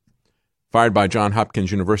Povey, fired by Johns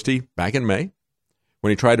Hopkins University back in May when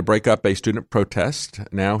he tried to break up a student protest.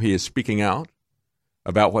 Now he is speaking out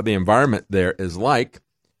about what the environment there is like.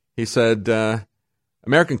 He said,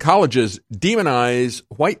 American colleges demonize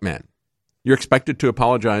white men. You're expected to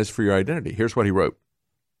apologize for your identity. Here's what he wrote.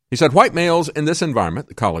 He said, white males in this environment,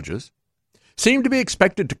 the colleges, seem to be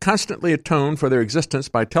expected to constantly atone for their existence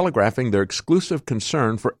by telegraphing their exclusive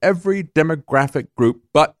concern for every demographic group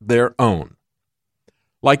but their own.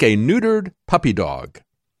 Like a neutered puppy dog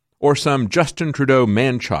or some Justin Trudeau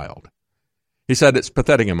man-child. He said, it's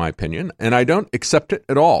pathetic in my opinion, and I don't accept it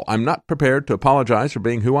at all. I'm not prepared to apologize for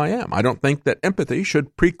being who I am. I don't think that empathy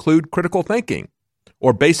should preclude critical thinking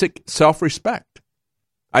or basic self-respect.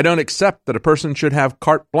 I don't accept that a person should have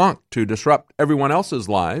carte blanche to disrupt everyone else's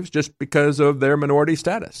lives just because of their minority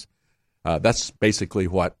status. That's basically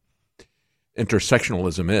what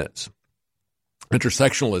intersectionalism is.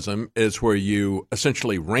 Intersectionalism is where you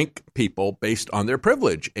essentially rank people based on their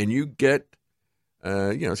privilege, and you get,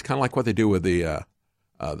 it's kind of like what they do with the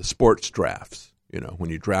sports drafts. When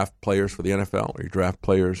you draft players for the NFL or you draft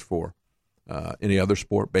players for any other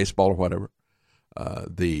sport, baseball or whatever,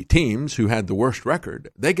 the teams who had the worst record,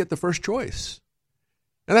 they get the first choice.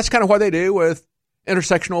 And that's kind of what they do with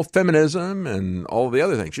intersectional feminism and all the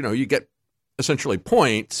other things. You get essentially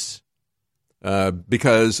points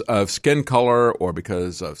because of skin color or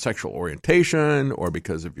because of sexual orientation or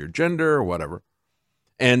because of your gender or whatever.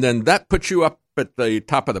 And then that puts you up at the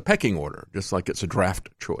top of the pecking order, just like it's a draft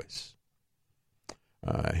choice.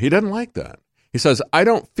 He doesn't like that. He says, I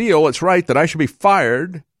don't feel it's right that I should be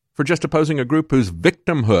fired for just opposing a group whose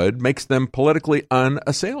victimhood makes them politically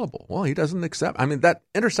unassailable. Well, he doesn't accept. That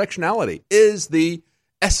intersectionality is the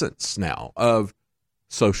essence now of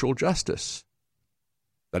social justice.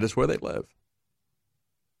 That is where they live.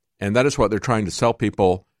 And that is what they're trying to sell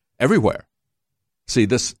people everywhere. See,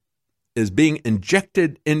 this is being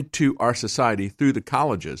injected into our society through the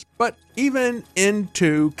colleges, but even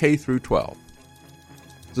into K through 12.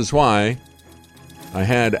 This is why I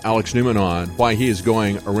had Alex Newman on, why he is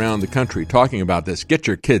going around the country talking about this. Get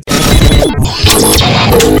your kids.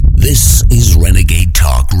 This is Renegade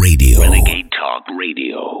Talk Radio. Renegade Talk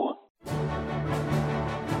Radio.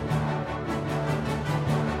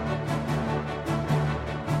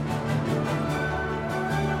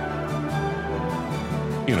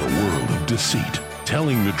 In a world of deceit,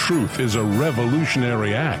 telling the truth is a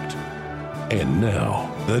revolutionary act. And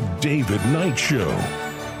now, The David Knight Show.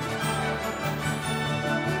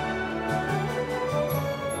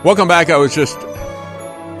 Welcome back. I was just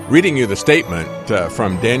reading you the statement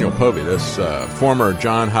from Daniel Povey, this former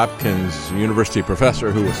Johns Hopkins University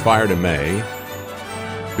professor who was fired in May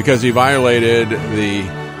because he violated the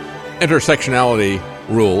intersectionality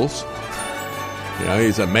rules.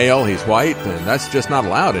 He's a male, he's white, and that's just not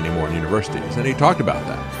allowed anymore in universities. And he talked about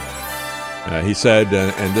that. He said,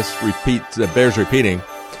 and this bears repeating,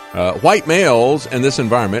 white males in this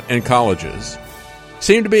environment in colleges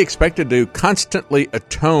seem to be expected to constantly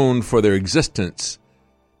atone for their existence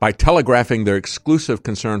by telegraphing their exclusive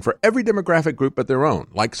concern for every demographic group but their own,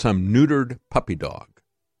 like some neutered puppy dog.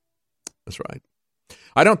 That's right.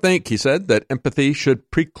 I don't think, he said, that empathy should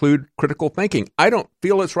preclude critical thinking. I don't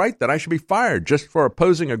feel it's right that I should be fired just for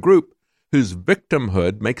opposing a group whose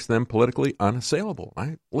victimhood makes them politically unassailable.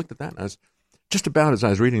 I looked at that and I was just about, as I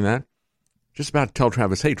was reading that, just about to tell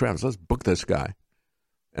Travis, hey, Travis, let's book this guy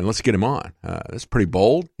and let's get him on. That's pretty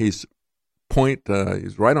bold. He's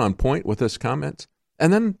right on point with his comments.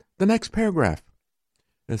 And then the next paragraph.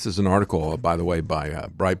 This is an article, by the way, by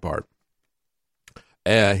Breitbart.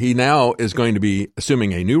 He now is going to be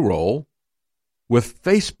assuming a new role with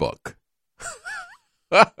Facebook.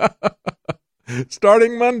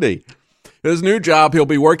 Starting Monday. His new job, he'll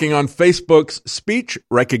be working on Facebook's speech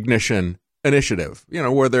recognition initiative,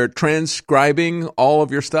 where they're transcribing all of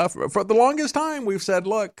your stuff. For the longest time, we've said,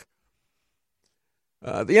 look,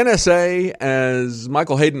 the NSA, as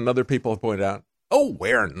Michael Hayden and other people have pointed out,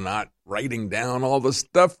 we're not writing down all the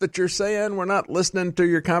stuff that you're saying. We're not listening to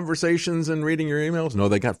your conversations and reading your emails. No,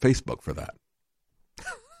 they got Facebook for that.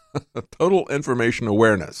 Total information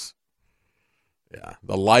awareness. Yeah,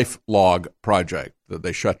 the LifeLog project that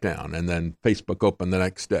they shut down, and then Facebook opened the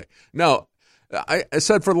next day. Now, I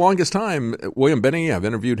said for the longest time, William Binney, I've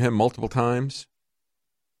interviewed him multiple times.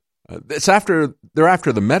 They're after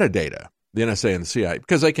the metadata, the NSA and the CIA,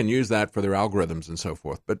 because they can use that for their algorithms and so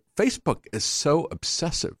forth. But Facebook is so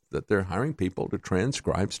obsessive that they're hiring people to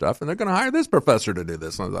transcribe stuff, and they're going to hire this professor to do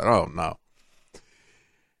this. And I was like, oh, no.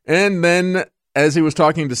 And then as he was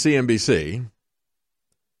talking to CNBC,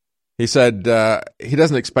 he said he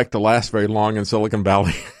doesn't expect to last very long in Silicon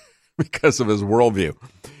Valley because of his worldview.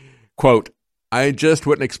 Quote, I just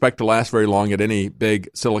wouldn't expect to last very long at any big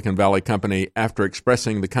Silicon Valley company after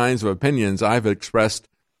expressing the kinds of opinions I've expressed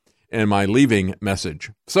in my leaving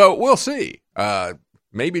message. So we'll see.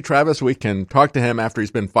 Maybe, Travis, we can talk to him after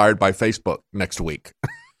he's been fired by Facebook next week.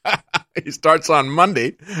 He starts on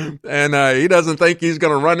Monday, and he doesn't think he's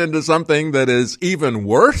going to run into something that is even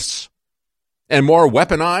worse and more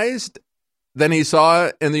weaponized than he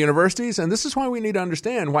saw in the universities. And this is why we need to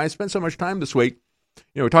understand why I spent so much time this week.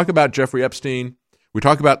 We talk about Jeffrey Epstein. We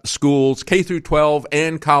talk about the schools, K through 12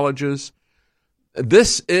 and colleges.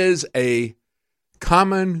 This is a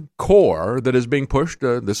common core that is being pushed.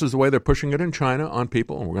 This is the way they're pushing it in China on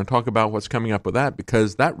people. And we're going to talk about what's coming up with that,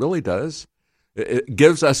 because that really does. It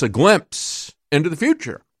gives us a glimpse into the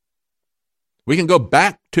future. We can go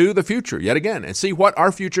back to the future yet again and see what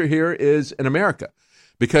our future here is in America,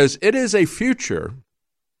 because it is a future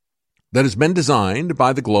that has been designed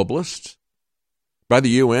by the globalists, by the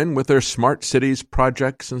UN with their smart cities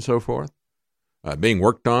projects and so forth, being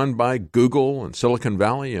worked on by Google and Silicon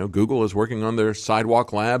Valley. Google is working on their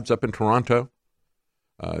sidewalk labs up in Toronto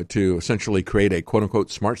to essentially create a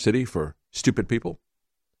quote-unquote smart city for stupid people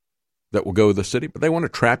that will go to the city. But they want to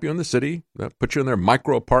trap you in the city, put you in their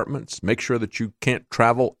micro apartments, make sure that you can't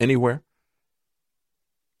travel anywhere.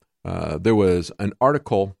 There was an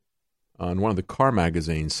article on one of the car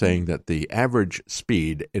magazines saying that the average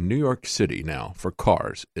speed in New York City now for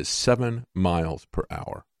cars is 7 miles per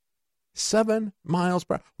hour. 7 miles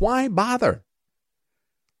per hour. Why bother?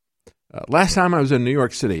 Last time I was in New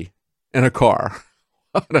York City in a car,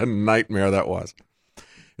 what a nightmare that was.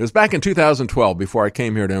 It was back in 2012 before I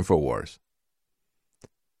came here to InfoWars.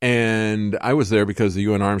 And I was there because of the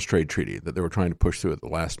UN Arms Trade Treaty that they were trying to push through at the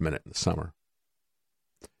last minute in the summer.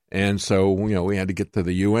 And so, we had to get to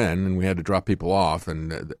the UN and we had to drop people off,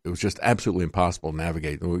 and it was just absolutely impossible to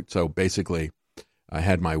navigate. So basically, I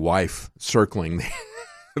had my wife circling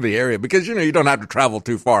the area because, you don't have to travel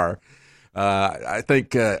too far. I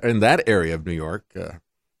think in that area of New York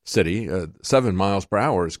City, 7 miles per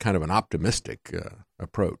hour is kind of an optimistic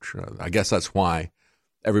approach. I guess that's why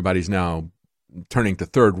everybody's now turning to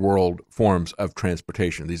third world forms of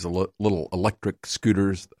transportation. These little electric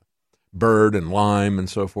scooters, Bird and Lime and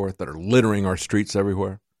so forth, that are littering our streets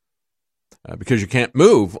everywhere because you can't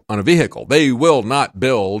move on a vehicle. They will not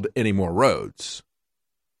build any more roads.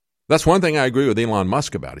 That's one thing I agree with Elon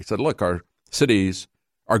Musk about. He said, look, our cities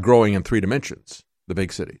are growing in 3 dimensions, the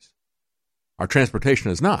big cities. Our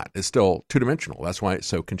transportation is not. It's still 2-dimensional. That's why it's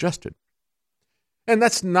so congested. And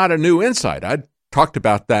that's not a new insight. I talked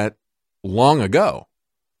about that long ago,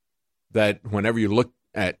 that whenever you look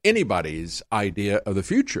at anybody's idea of the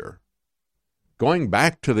future, going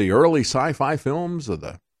back to the early sci-fi films of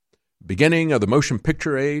the beginning of the motion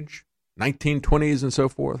picture age, 1920s and so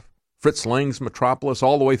forth, Fritz Lang's Metropolis,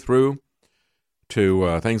 all the way through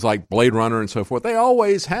to things like Blade Runner and so forth, they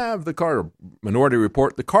always have the car. Minority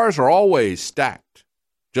Report, the cars are always stacked,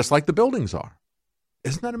 just like the buildings are.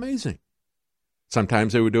 Isn't that amazing?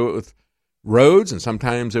 Sometimes they would do it with roads, and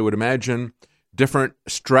sometimes they would imagine different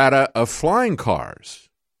strata of flying cars.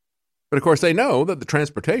 But, of course, they know that the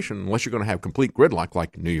transportation, unless you're going to have complete gridlock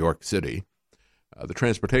like New York City, the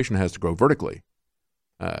transportation has to grow vertically.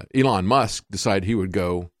 Elon Musk decided he would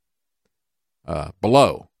go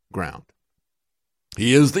below ground.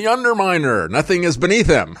 He is the underminer. Nothing is beneath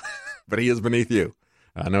him, but he is beneath you.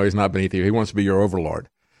 No, he's not beneath you. He wants to be your overlord.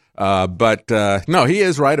 But no, he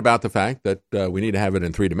is right about the fact that we need to have it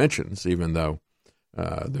in 3 dimensions, even though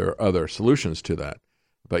there are other solutions to that.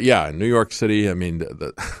 But, yeah, in New York City, I mean,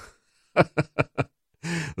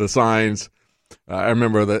 the signs, I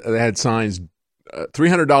remember that they had signs,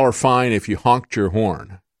 $300 fine if you honked your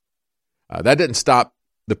horn. That didn't stop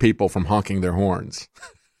the people from honking their horns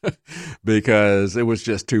because it was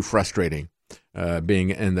just too frustrating being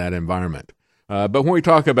in that environment. But when we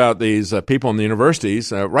talk about these people in the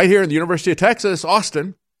universities, right here in the University of Texas,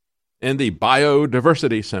 Austin, in the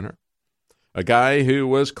Biodiversity Center, a guy who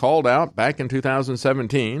was called out back in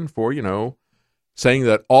 2017 for, saying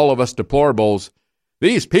that all of us deplorables,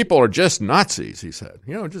 these people are just Nazis, he said.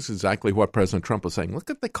 Just exactly what President Trump was saying. Look,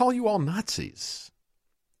 they call you all Nazis.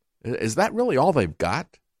 Is that really all they've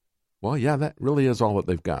got? Well, yeah, that really is all that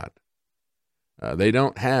they've got. They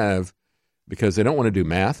don't have, because they don't want to do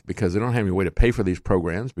math, because they don't have any way to pay for these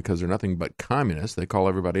programs, because they're nothing but communists. They call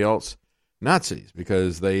everybody else Nazis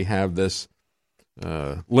because they have this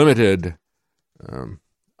limited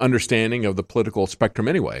understanding of the political spectrum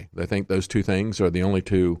anyway. They think those 2 things are the only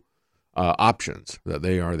 2 options, that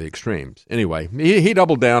they are the extremes. Anyway, he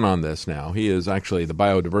doubled down on this now. He is actually, the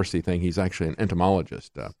biodiversity thing, he's actually an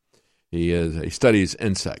entomologist. He studies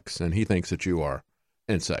insects, and he thinks that you are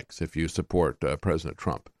insects if you support President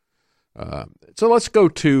Trump. So let's go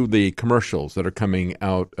to the commercials that are coming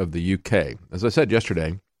out of the UK. As I said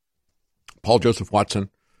yesterday, Paul Joseph Watson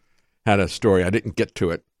had a story. I didn't get to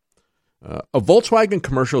it. A Volkswagen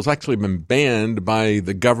commercial has actually been banned by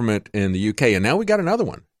the government in the UK, and now we got another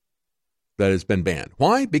one that has been banned.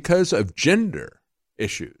 Why? Because of gender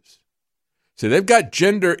issues. See, they've got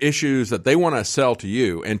gender issues that they want to sell to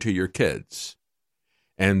you and to your kids,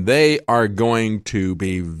 and they are going to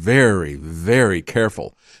be very, very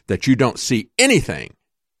careful that you don't see anything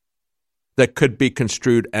that could be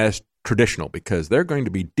construed as traditional, because they're going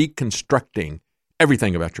to be deconstructing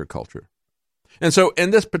everything about your culture. And so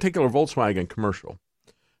in this particular Volkswagen commercial,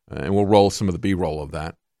 and we'll roll some of the B-roll of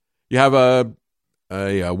that, you have a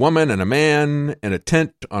woman and a man in a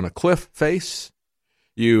tent on a cliff face.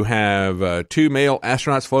 You have 2 male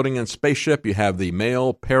astronauts floating in a spaceship. You have the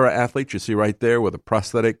male para-athlete you see right there with a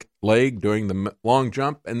prosthetic leg doing the long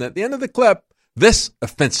jump. And at the end of the clip, this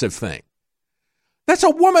offensive thing. That's a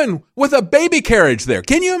woman with a baby carriage there.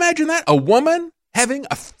 Can you imagine that? A woman having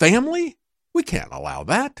a family? We can't allow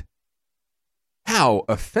that. How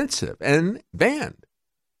offensive, and banned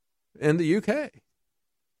in the UK.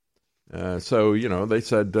 They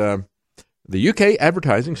said the UK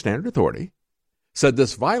Advertising Standard Authority said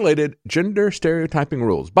this violated gender stereotyping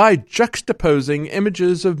rules by juxtaposing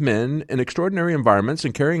images of men in extraordinary environments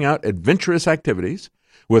and carrying out adventurous activities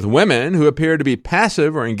with women who appear to be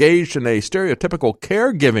passive or engaged in a stereotypical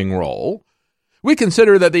caregiving role. We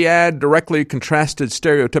consider that the ad directly contrasted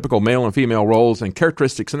stereotypical male and female roles and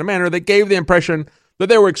characteristics in a manner that gave the impression that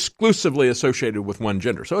they were exclusively associated with one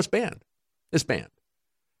gender. So it's banned. It's banned,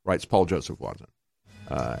 writes Paul Joseph Watson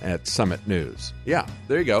at Summit News. Yeah,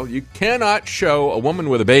 there you go. You cannot show a woman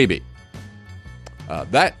with a baby.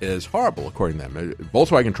 That is horrible, according to them.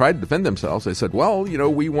 Volkswagen tried to defend themselves. They said, well,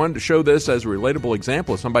 we wanted to show this as a relatable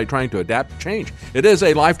example of somebody trying to adapt to change. It is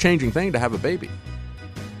a life-changing thing to have a baby.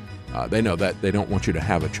 They know that. They don't want you to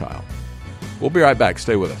have a child. We'll be right back.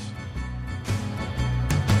 Stay with us.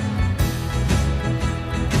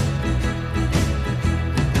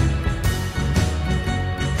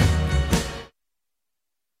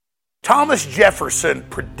 Thomas Jefferson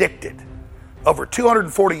predicted over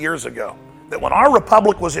 240 years ago that when our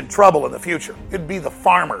republic was in trouble in the future, it'd be the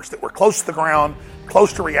farmers that were close to the ground,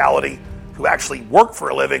 close to reality, who actually worked for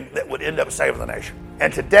a living that would end up saving the nation.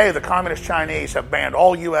 And today, the communist Chinese have banned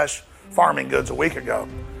all U.S. farming goods a week ago.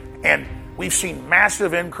 And we've seen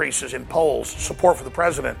massive increases in polls, support for the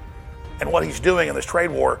president, and what he's doing in this trade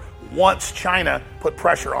war once China put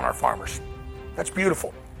pressure on our farmers. That's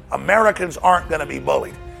beautiful. Americans aren't going to be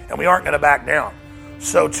bullied, and we aren't going to back down.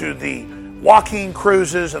 So to the Joaquin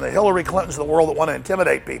Cruzes and the Hillary Clintons of the world that want to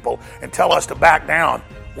intimidate people and tell us to back down,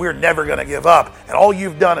 we're never going to give up. And all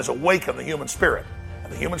you've done is awaken the human spirit.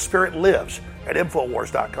 And the human spirit lives at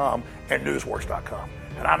Infowars.com and Newswars.com.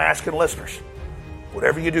 And I'm asking listeners,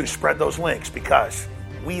 whatever you do, spread those links, because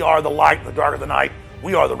we are the light in the dark of the night.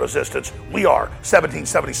 We are the resistance. We are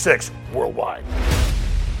 1776 worldwide.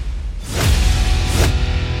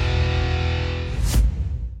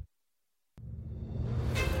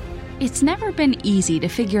 It's never been easy to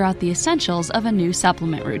figure out the essentials of a new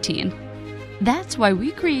supplement routine. That's why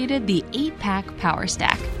we created the 8-Pack Power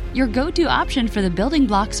Stack, your go-to option for the building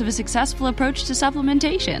blocks of a successful approach to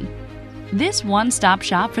supplementation. This one-stop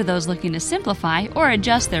shop for those looking to simplify or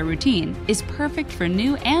adjust their routine is perfect for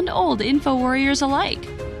new and old info warriors alike.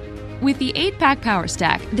 With the 8-Pack Power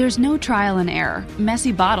Stack, there's no trial and error,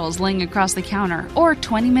 messy bottles laying across the counter, or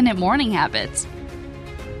 20-minute morning habits.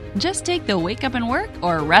 Just take the Wake Up and Work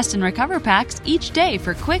or Rest and Recover packs each day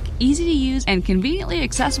for quick, easy-to-use, and conveniently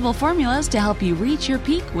accessible formulas to help you reach your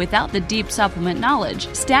peak without the deep supplement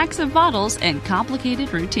knowledge, stacks of bottles, and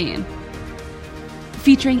complicated routine.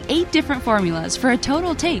 Featuring 8 different formulas for a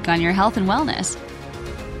total take on your health and wellness.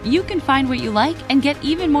 You can find what you like and get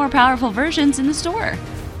even more powerful versions in the store.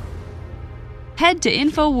 Head to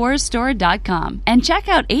InfoWarsStore.com and check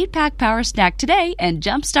out 8-Pack Power Stack today and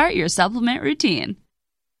jumpstart your supplement routine.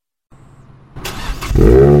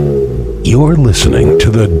 You're listening to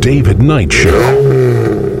The David Knight Show.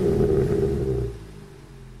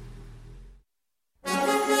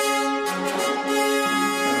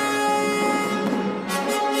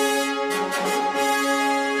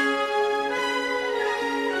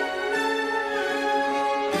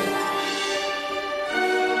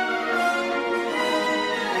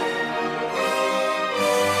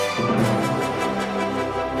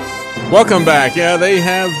 Welcome back. Yeah, they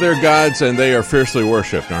have their gods and they are fiercely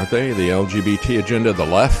worshipped, aren't they? The LGBT agenda, the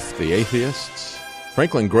left, the atheists.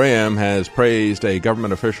 Franklin Graham has praised a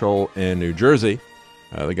government official in New Jersey.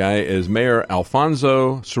 The guy is Mayor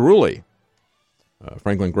Alfonso Cerulli.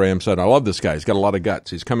 Franklin Graham said, I love this guy. He's got a lot of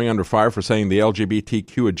guts. He's coming under fire for saying the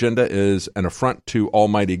LGBTQ agenda is an affront to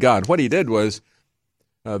Almighty God. What he did was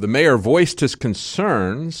the mayor voiced his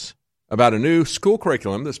concerns about a new school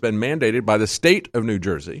curriculum that's been mandated by the state of New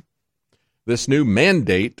Jersey. This new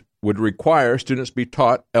mandate would require students be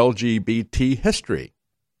taught LGBT history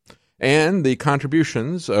and the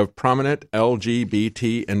contributions of prominent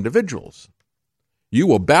LGBT individuals. You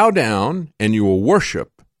will bow down and you will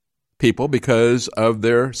worship people because of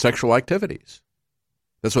their sexual activities.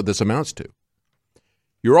 That's what this amounts to.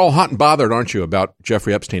 You're all hot and bothered, aren't you, about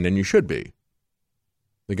Jeffrey Epstein, and you should be.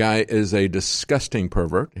 The guy is a disgusting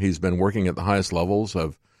pervert. He's been working at the highest levels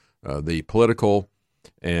of the political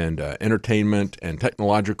and entertainment and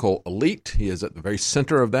technological elite. He is at the very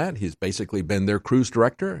center of that. He's basically been their cruise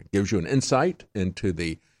director. Gives you an insight into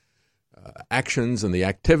the actions and the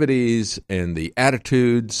activities and the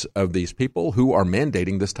attitudes of these people who are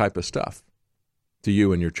mandating this type of stuff to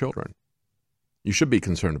you and your children. You should be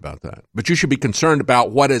concerned about that. But you should be concerned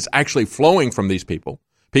about what is actually flowing from these people.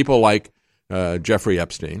 People like Jeffrey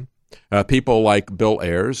Epstein, people like Bill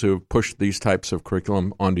Ayers, who have pushed these types of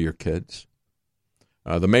curriculum onto your kids.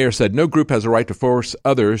 The mayor said no group has a right to force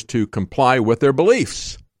others to comply with their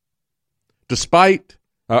beliefs, despite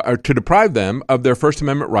or to deprive them of their First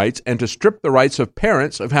Amendment rights and to strip the rights of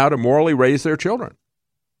parents of how to morally raise their children.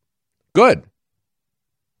 Good.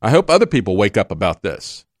 I hope other people wake up about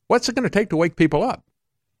this. What's it going to take to wake people up?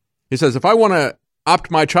 He says, if I want to opt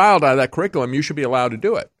my child out of that curriculum, you should be allowed to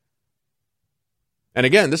do it. And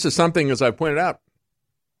again, this is something, as I pointed out,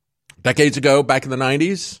 decades ago, back in the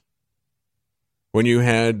 90s, when you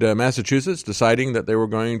had Massachusetts deciding that they were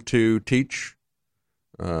going to teach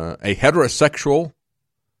a heterosexual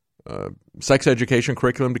sex education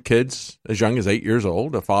curriculum to kids as young as 8 years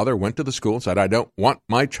old. A father went to the school and said, I don't want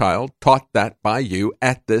my child taught that by you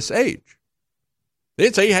at this age. They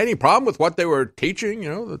didn't say he had any problem with what they were teaching,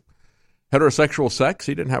 the heterosexual sex.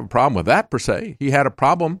 He didn't have a problem with that per se. He had a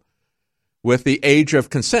problem with the age of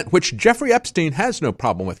consent, which Jeffrey Epstein has no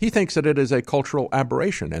problem with. He thinks that it is a cultural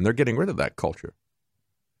aberration, and they're getting rid of that culture.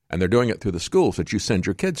 And they're doing it through the schools that you send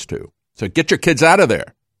your kids to. So get your kids out of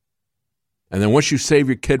there. And then once you save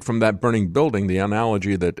your kid from that burning building, the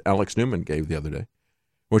analogy that Alex Newman gave the other day,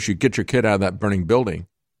 once you get your kid out of that burning building,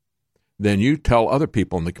 then you tell other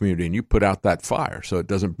people in the community and you put out that fire so it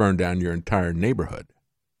doesn't burn down your entire neighborhood,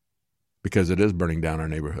 because it is burning down our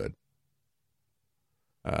neighborhood.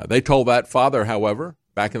 They told that father, however,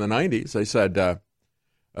 back in the 90s, they said,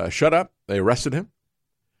 shut up. They arrested him.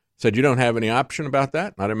 Said, you don't have any option about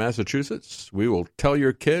that, not in Massachusetts. We will tell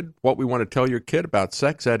your kid what we want to tell your kid about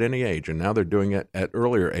sex at any age. And now they're doing it at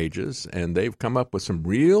earlier ages, and they've come up with some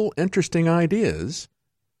real interesting ideas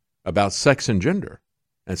about sex and gender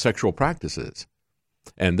and sexual practices.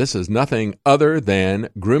 And this is nothing other than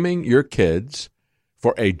grooming your kids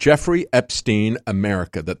for a Jeffrey Epstein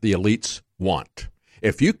America that the elites want.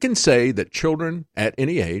 If you can say that children at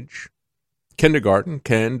any age, kindergarten,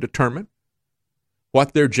 can determine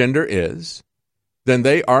what their gender is, then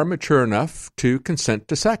they are mature enough to consent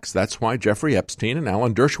to sex. That's why Jeffrey Epstein and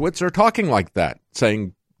Alan Dershowitz are talking like that,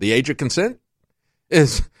 saying the age of consent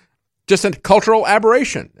is just a cultural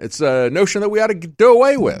aberration. It's a notion that we ought to do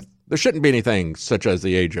away with. There shouldn't be anything such as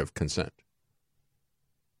the age of consent.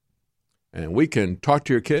 And we can talk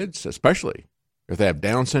to your kids, especially if they have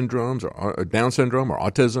Down syndrome or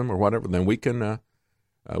autism or whatever, then we can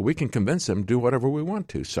convince them to do whatever we want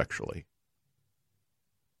to sexually.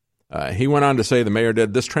 He went on to say, the mayor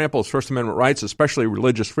did, this tramples First Amendment rights, especially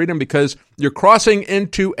religious freedom, because you're crossing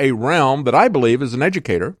into a realm that I believe, as an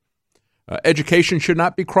educator, education should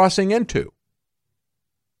not be crossing into.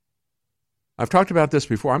 I've talked about this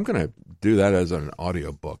before. I'm going to do that as an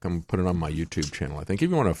audio book. I'm going to put it on my YouTube channel. I think if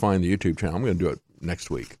you want to find the YouTube channel, I'm going to do it next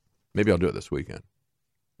week. Maybe I'll do it this weekend.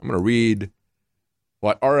 I'm going to read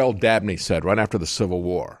what R.L. Dabney said right after the Civil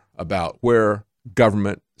War about where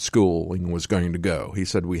government schooling was going to go. He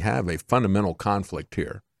said, we have a fundamental conflict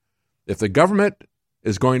here. If the government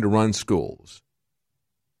is going to run schools,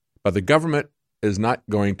 but the government is not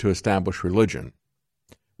going to establish religion,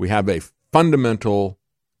 we have a fundamental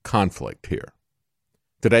conflict here.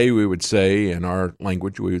 Today we would say, in our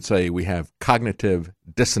language, we would say we have cognitive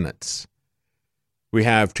dissonance. We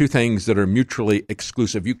have two things that are mutually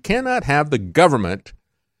exclusive. You cannot have the government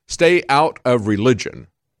stay out of religion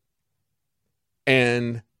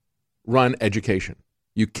and run education.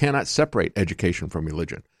 You cannot separate education from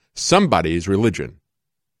religion. Somebody's religion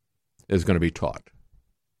is going to be taught.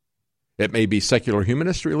 It may be secular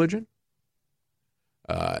humanist religion.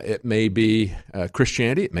 It may be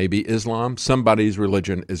Christianity. It may be Islam. Somebody's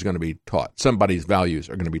religion is going to be taught. Somebody's values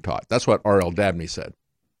are going to be taught. That's what R.L. Dabney said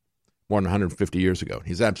more than 150 years ago.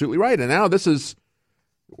 He's absolutely right. And now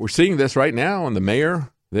we're seeing this right now, and the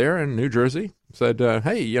mayor there in New Jersey said,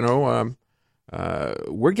 hey,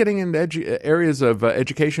 we're getting into areas of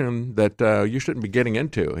education that you shouldn't be getting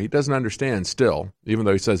into. He doesn't understand still, even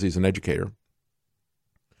though he says he's an educator.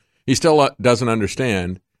 He still doesn't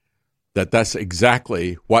understand that that's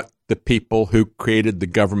exactly what the people who created the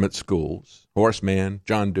government schools, Horace Mann,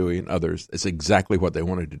 John Dewey, and others, is exactly what they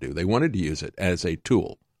wanted to do. They wanted to use it as a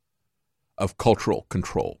tool of cultural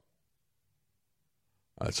control.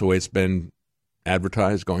 That's the way it's been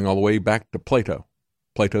advertised, going all the way back to Plato,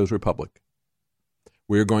 Plato's Republic.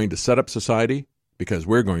 We're going to set up society because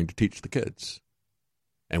we're going to teach the kids.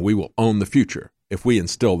 and we will own the future if we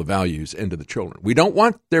instill the values into the children. We don't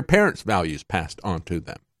want their parents' values passed on to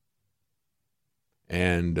them.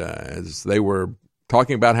 And as they were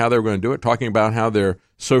talking about how they were going to do it, talking about how their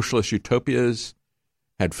socialist utopias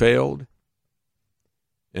had failed,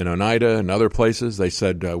 in Oneida and other places, they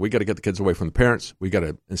said, we got to get the kids away from the parents. We got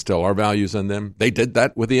to instill our values in them. They did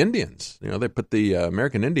that with the Indians. You know, they put the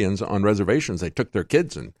American Indians on reservations. They took their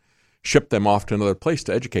kids and shipped them off to another place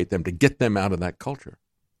to educate them, to get them out of that culture.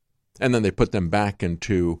 And then they put them back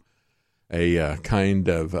into a kind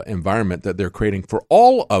of environment that they're creating for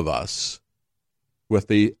all of us with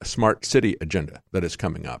the smart city agenda that is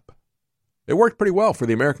coming up. It worked pretty well for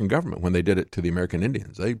the American government when they did it to the American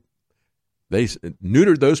Indians. They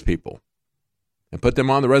neutered those people and put them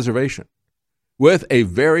on the reservation with a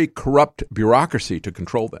very corrupt bureaucracy to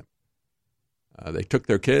control them. They took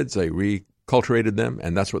their kids, they reculturated them,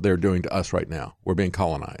 and that's what they're doing to us right now. We're being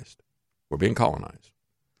colonized. We're being colonized.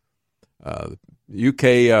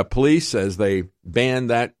 UK police, as they banned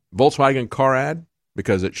that Volkswagen car ad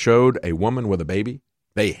because it showed a woman with a baby,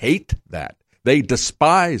 they hate that. They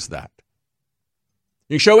despise that.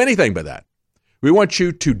 You can show anything but that. We want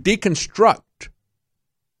you to deconstruct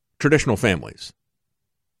traditional families.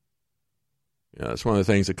 You know, that's one of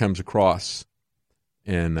the things that comes across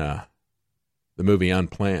in the movie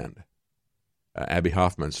Unplanned. Abby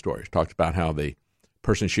Hoffman's story. She talked about how the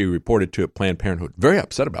person she reported to at Planned Parenthood, very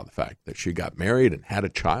upset about the fact that she got married and had a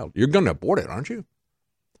child. You're going to abort it, aren't you?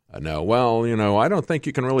 No, well, you know, I don't think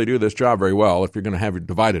you can really do this job very well if you're going to have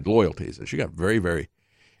divided loyalties. And she got very, very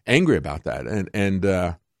angry about that.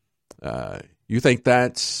 And you think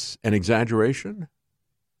that's an exaggeration?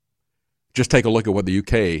 Just take a look at what the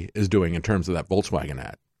UK is doing in terms of that Volkswagen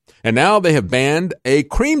ad. And now they have banned a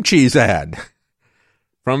cream cheese ad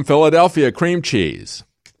from Philadelphia Cream Cheese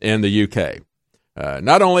in the UK.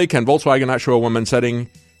 Not only can Volkswagen not show a woman sitting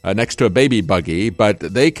next to a baby buggy, but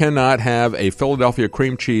they cannot have a Philadelphia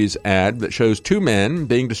Cream Cheese ad that shows two men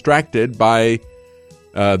being distracted by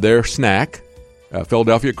their snack,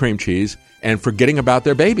 Philadelphia Cream Cheese, and forgetting about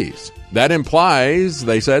their babies. That implies,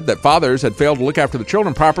 they said, that fathers had failed to look after the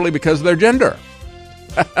children properly because of their gender.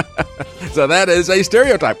 So that is a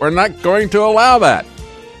stereotype. We're not going to allow that.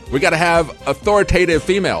 We got to have authoritative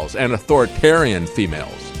females and authoritarian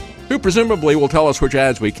females who presumably will tell us which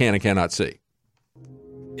ads we can and cannot see.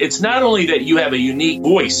 It's not only that you have a unique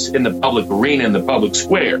voice in the public arena, in the public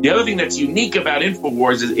square. The other thing that's unique about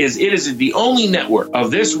InfoWars is it is the only network of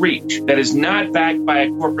this reach that is not backed by a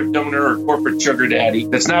corporate donor or corporate sugar daddy,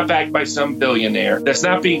 that's not backed by some billionaire, that's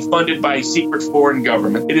not being funded by a secret foreign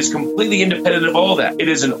government. It is completely independent of all that. It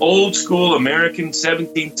is an old school American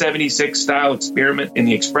 1776 style experiment in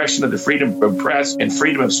the expression of the freedom of press and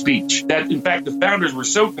freedom of speech that, in fact, the founders were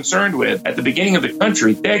so concerned with at the beginning of the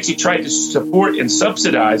country. They actually tried to support and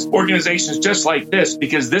subsidize organizations just like this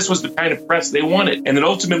because this was the kind of press they wanted. And then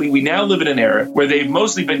ultimately we now live in an era where they've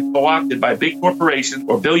mostly been co-opted by big corporations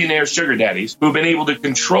or billionaire sugar daddies who have been able to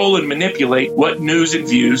control and manipulate what news and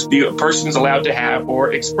views the person is allowed to have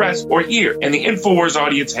or express or hear. And the InfoWars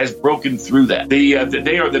audience has broken through that. They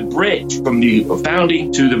are the bridge from the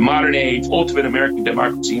founding to the modern age, ultimate American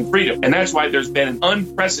democracy and freedom. And that's why there's been an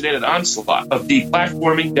unprecedented onslaught of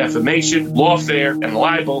deplatforming, defamation, lawfare, and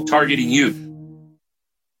libel targeting youth.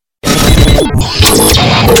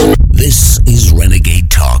 This is Renegade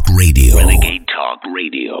Talk Radio. Renegade Talk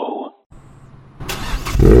Radio.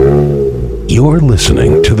 You're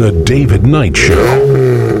listening to The David Knight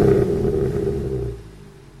Show.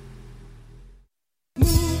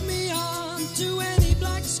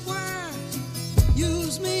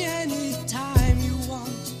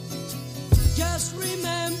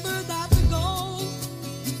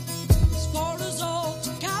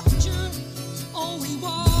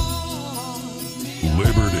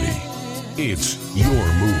 It's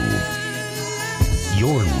your move.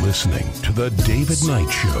 You're listening to The David Knight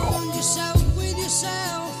Show.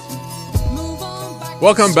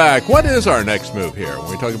 Welcome back. What is our next move here? When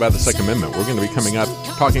we talk about the Second Amendment, we're going to be coming up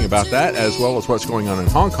talking about that as well as what's going on in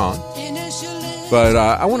Hong Kong. But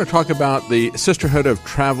I want to talk about the Sisterhood of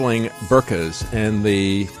Traveling Burqas and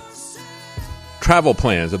the travel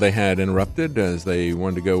plans that they had interrupted as they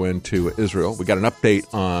wanted to go into Israel. We got an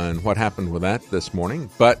update on what happened with that this morning.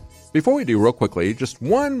 But before we do, real quickly, just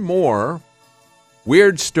one more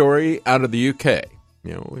weird story out of the UK.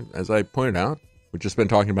 You know, as I pointed out, we've just been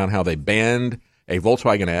talking about how they banned a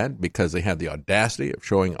Volkswagen ad because they had the audacity of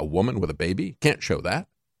showing a woman with a baby. Can't show that.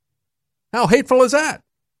 How hateful is that?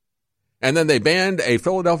 And then they banned a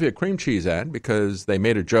Philadelphia cream cheese ad because they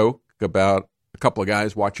made a joke about a couple of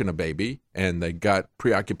guys watching a baby, and they got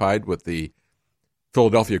preoccupied with the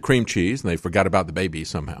Philadelphia cream cheese, and they forgot about the baby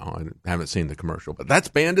somehow. I haven't seen the commercial, but that's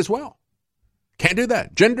banned as well. Can't do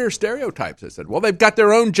that. Gender stereotypes, I said. Well, they've got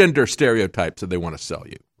their own gender stereotypes that they want to sell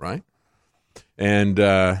you, right? And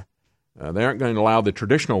they aren't going to allow the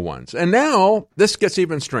traditional ones. And now this gets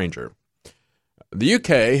even stranger. The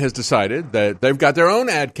UK has decided that they've got their own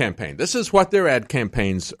ad campaign. This is what their ad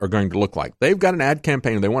campaigns are going to look like. They've got an ad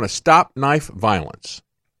campaign. They want to stop knife violence.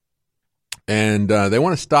 And they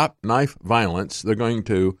want to stop knife violence. They're going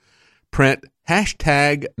to print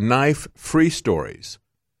hashtag knife free stories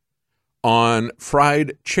on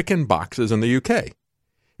fried chicken boxes in the UK.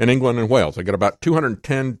 In England and Wales, they got about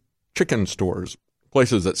 210 chicken stores,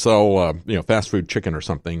 places that sell fast food chicken or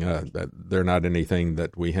something. That they're not anything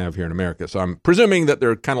that we have here in America. So I'm presuming that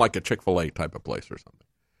they're kind of like a Chick-fil-A type of place or something.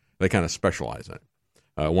 They kind of specialize in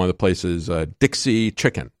it. One of the places, Dixie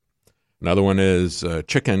Chicken. Another one is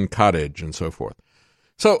Chicken Cottage and so forth.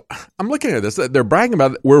 So I'm looking at this. They're bragging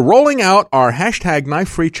about it. We're rolling out our hashtag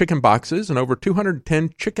knife-free chicken boxes in over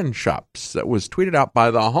 210 chicken shops. That was tweeted out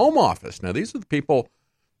by the Home Office. Now, these are the people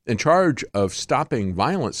in charge of stopping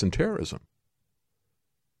violence and terrorism.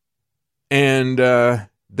 And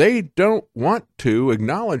they don't want to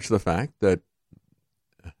acknowledge the fact that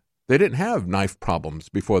they didn't have knife problems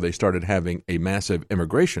before they started having a massive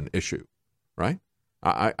immigration issue, right?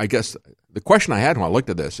 I guess the question I had when I looked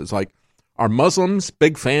at this is like, are Muslims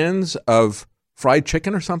big fans of fried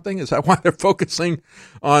chicken or something? Is that why they're focusing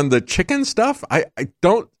on the chicken stuff? I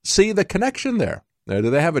don't see the connection there. Do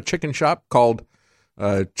they have a chicken shop called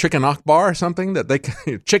Chicken Akbar or something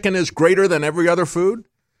that chicken is greater than every other food?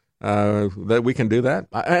 That we can do that?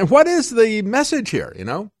 And what is the message here,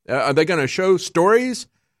 Are they going to show stories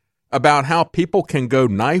about how people can go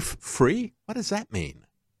knife-free? What does that mean?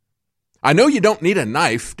 I know you don't need a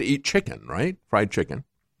knife to eat chicken, right? Fried chicken.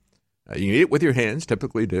 You can eat it with your hands,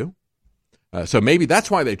 typically do. So maybe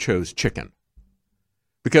that's why they chose chicken.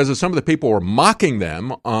 Because some of the people were mocking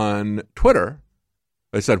them on Twitter.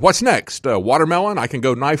 They said, what's next? Watermelon? I can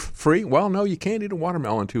go knife-free? Well, no, you can't eat a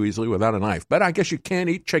watermelon too easily without a knife. But I guess you can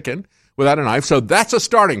eat chicken without a knife. So that's a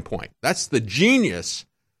starting point. That's the genius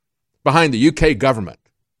behind the UK government.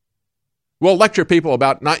 We'll lecture people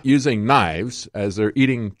about not using knives as they're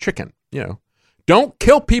eating chicken. Don't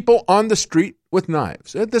kill people on the street with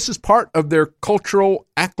knives. This is part of their cultural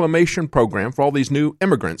acclimation program for all these new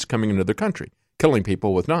immigrants coming into their country, killing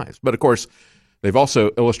people with knives. But, of course, they've also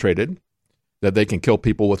illustrated that they can kill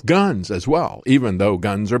people with guns as well, even though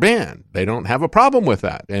guns are banned. They don't have a problem with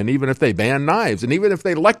that. And even if they ban knives, and even if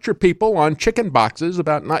they lecture people on chicken boxes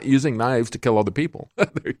about not using knives to kill other people. There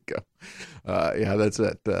you go. That's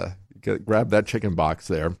it. Grab that chicken box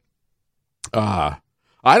there.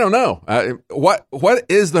 I don't know. What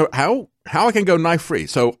is how I can go knife free?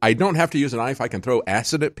 So I don't have to use a knife. I can throw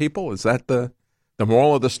acid at people. Is that the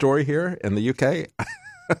moral of the story here in the UK?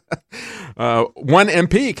 One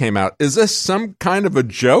MP came out. Is this some kind of a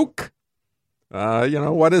joke?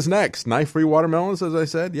 What is next? Knife free watermelons, as I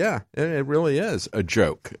said. Yeah, it really is a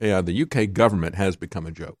joke. Yeah, the UK government has become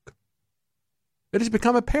a joke. It has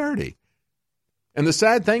become a parody. And the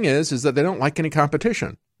sad thing is that they don't like any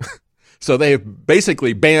competition. So they have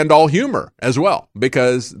basically banned all humor as well,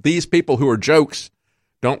 because these people who are jokes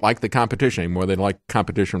don't like the competition anymore. They like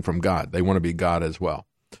competition from God. They want to be God as well.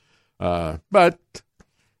 But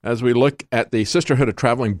as we look at the Sisterhood of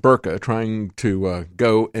Traveling Burqa trying to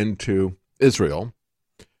go into Israel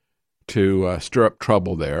to stir up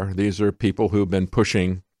trouble there, these are people who've been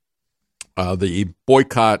pushing the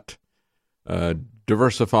boycott,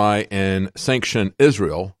 diversify, and sanction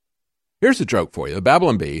Israel. Here's a joke for you. The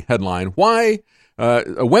Babylon Bee headline, why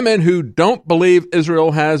women who don't believe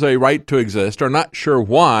Israel has a right to exist are not sure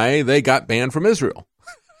why they got banned from Israel.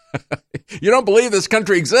 You don't believe this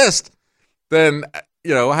country exists, then,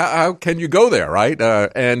 how can you go there, right?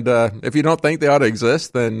 And if you don't think they ought to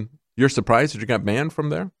exist, then you're surprised that you got banned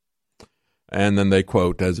from there? And then they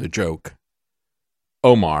quote as a joke,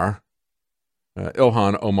 Ilhan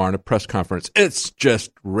Omar in a press conference, it's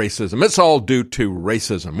just racism. It's all due to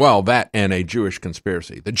racism. Well, that and a Jewish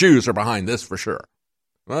conspiracy. The Jews are behind this for sure.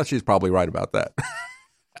 Well, she's probably right about that.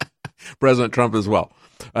 President Trump as well.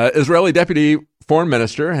 Israeli Deputy Foreign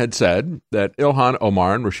Minister had said that Ilhan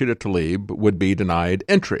Omar and Rashida Tlaib would be denied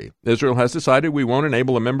entry. Israel has decided we won't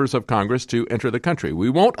enable the members of Congress to enter the country. We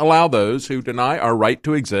won't allow those who deny our right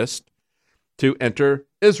to exist to enter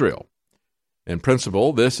Israel. In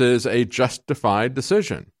principle, this is a justified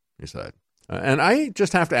decision, he said. And I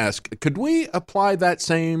just have to ask, could we apply that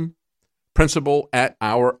same principle at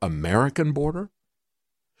our American border?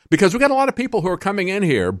 Because we've got a lot of people who are coming in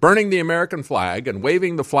here, burning the American flag and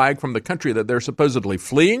waving the flag from the country that they're supposedly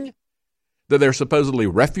fleeing. that they're supposedly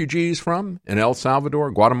refugees from in El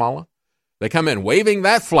Salvador, Guatemala. They come in waving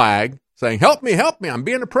that flag, saying, help me, I'm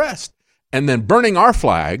being oppressed, and then burning our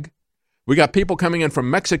flag. We got people coming in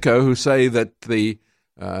from Mexico who say that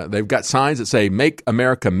they've got signs that say, Make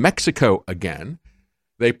America Mexico Again.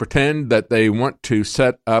 They pretend that they want to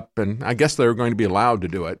set up, and I guess they're going to be allowed to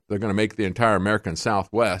do it, they're going to make the entire American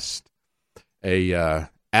Southwest a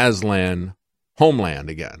Aslan homeland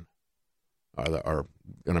again. Or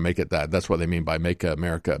going to make it that. That's what they mean by Make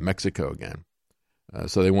America Mexico Again.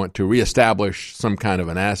 So they want to reestablish some kind of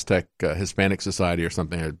an Aztec Hispanic society or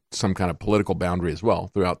something, some kind of political boundary as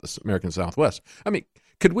well throughout the American Southwest. I mean,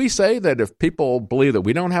 could we say that if people believe that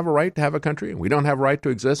we don't have a right to have a country and we don't have a right to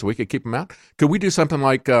exist, we could keep them out? Could we do something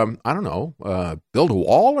like, build a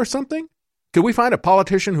wall or something? Could we find a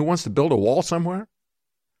politician who wants to build a wall somewhere?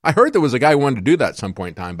 I heard there was a guy who wanted to do that at some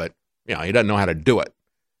point in time, but he doesn't know how to do it.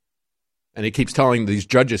 And he keeps telling, these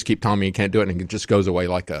judges keep telling me he can't do it, and it just goes away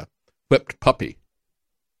like a whipped puppy.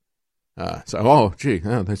 They said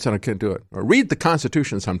I can't do it. Or read the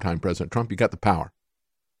Constitution sometime, President Trump. You got the power.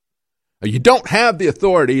 You don't have the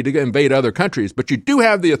authority to invade other countries, but you do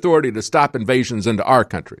have the authority to stop invasions into our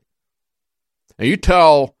country. And you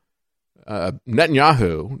tell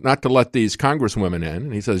Netanyahu not to let these congresswomen in,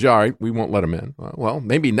 and he says, yeah, all right, we won't let them in. Well,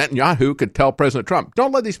 maybe Netanyahu could tell President Trump,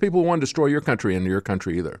 don't let these people who want to destroy your country into your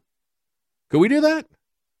country either. Could we do that?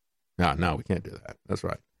 No, we can't do that. That's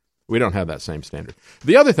right. We don't have that same standard.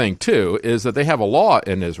 The other thing, too, is that they have a law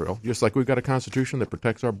in Israel, just like we've got a constitution that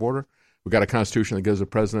protects our border. We've got a constitution that gives the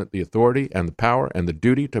president the authority and the power and the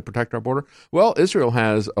duty to protect our border. Well, Israel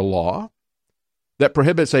has a law that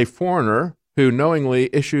prohibits a foreigner who knowingly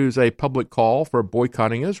issues a public call for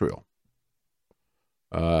boycotting Israel.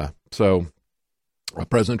 So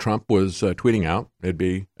President Trump was tweeting out, it'd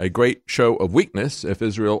be a great show of weakness if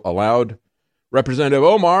Israel allowed Representative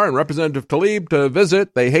Omar and Representative Tlaib to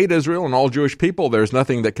visit. They hate Israel and all Jewish people. There's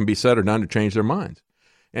nothing that can be said or done to change their minds.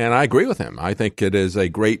 And I agree with him. I think it is a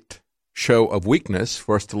great show of weakness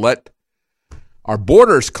for us to let our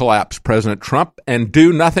borders collapse, President Trump, and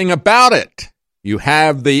do nothing about it. You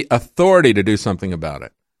have the authority to do something about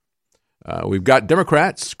it. We've got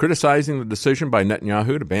Democrats criticizing the decision by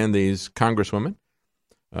Netanyahu to ban these congresswomen.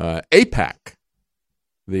 AIPAC,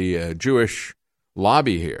 the Jewish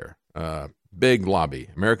lobby here, big lobby,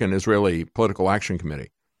 American Israeli Political Action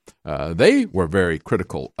Committee. They were very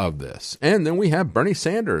critical of this. And then we have Bernie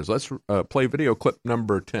Sanders. Let's play video clip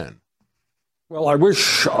number 10. Well, I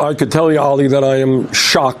wish I could tell you, Ali, that I am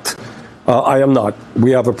shocked. I am not.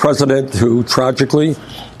 We have a president who tragically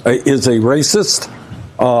is a racist,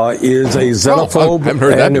 is a xenophobe,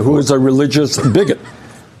 and who is a religious bigot.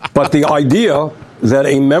 But the idea that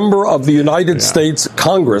a member of the United States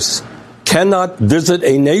Congress cannot visit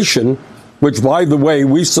a nation, which, by the way,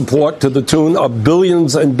 we support to the tune of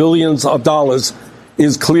billions and billions of dollars,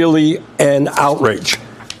 is clearly an outrage.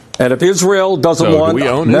 And if Israel doesn't want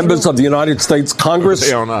members of the United States Congress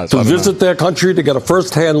to visit their country to get a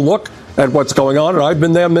first-hand look at what's going on, and I've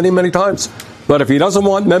been there many, many times, but if he doesn't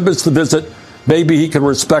want members to visit, maybe he can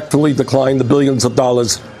respectfully decline the billions of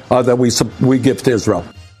dollars that we give to Israel.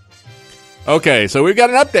 Okay, so we've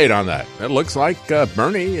got an update on that. It looks like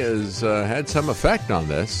Bernie has had some effect on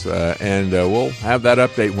this, and we'll have that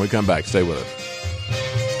update when we come back. Stay with us.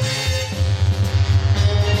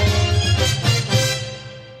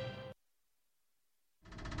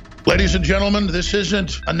 Ladies and gentlemen, this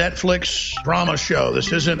isn't a Netflix drama show.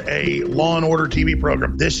 This isn't a Law and Order TV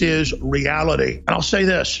program. This is reality. And I'll say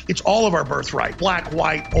this, it's all of our birthright. Black,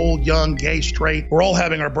 white, old, young, gay, straight. We're all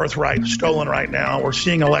having our birthright stolen right now. We're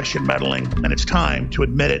seeing election meddling, and it's time to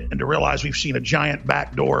admit it and to realize we've seen a giant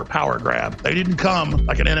backdoor power grab. They didn't come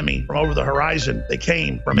like an enemy from over the horizon. They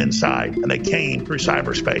came from inside, and they came through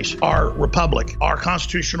cyberspace. Our republic, our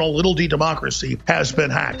constitutional little d democracy has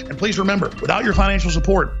been hacked. And please remember, without your financial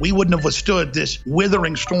support, we wouldn't have withstood this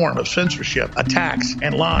withering storm of censorship, attacks,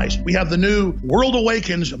 and lies. We have the new World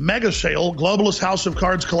Awakens mega sale, Globalist House of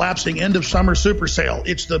Cards collapsing end of summer super sale.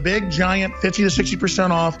 It's the big giant 50 to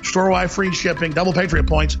 60% off, store-wide free shipping, double Patriot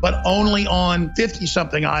points, but only on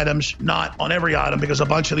 50-something items, not on every item, because a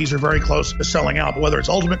bunch of these are very close to selling out. Whether it's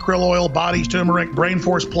Ultimate Krill Oil, Bodies, Turmeric, Brain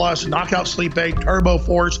Force Plus, Knockout Sleep Aid, Turbo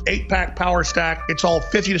Force, 8-pack Power Stack, it's all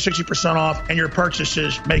 50 to 60% off, and your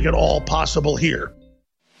purchases make it all possible here.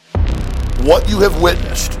 What you have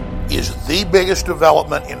witnessed is the biggest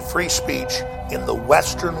development in free speech in the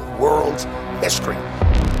Western world's history.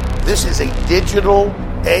 This is a digital,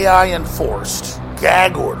 AI-enforced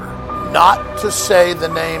gag order not to say the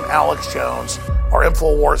name Alex Jones or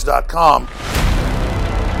Infowars.com.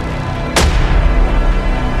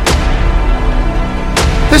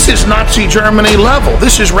 This is Nazi Germany level.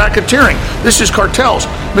 This is racketeering. This is cartels.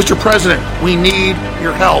 Mr. President, we need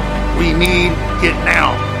your help. We need it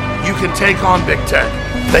now. You can take on big tech.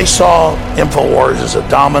 They saw InfoWars as a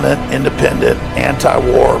dominant, independent,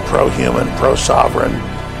 anti-war, pro-human, pro-sovereign,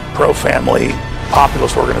 pro-family,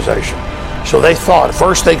 populist organization. So they thought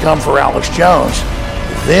first they come for Alex Jones.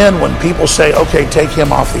 Then when people say, okay, take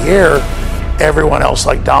him off the air, everyone else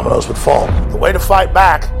like dominoes would fall. The way to fight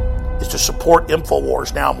back is to support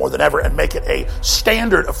InfoWars now more than ever and make it a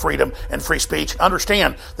standard of freedom and free speech.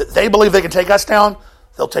 Understand that they believe they can take us down,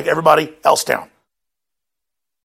 they'll take everybody else down.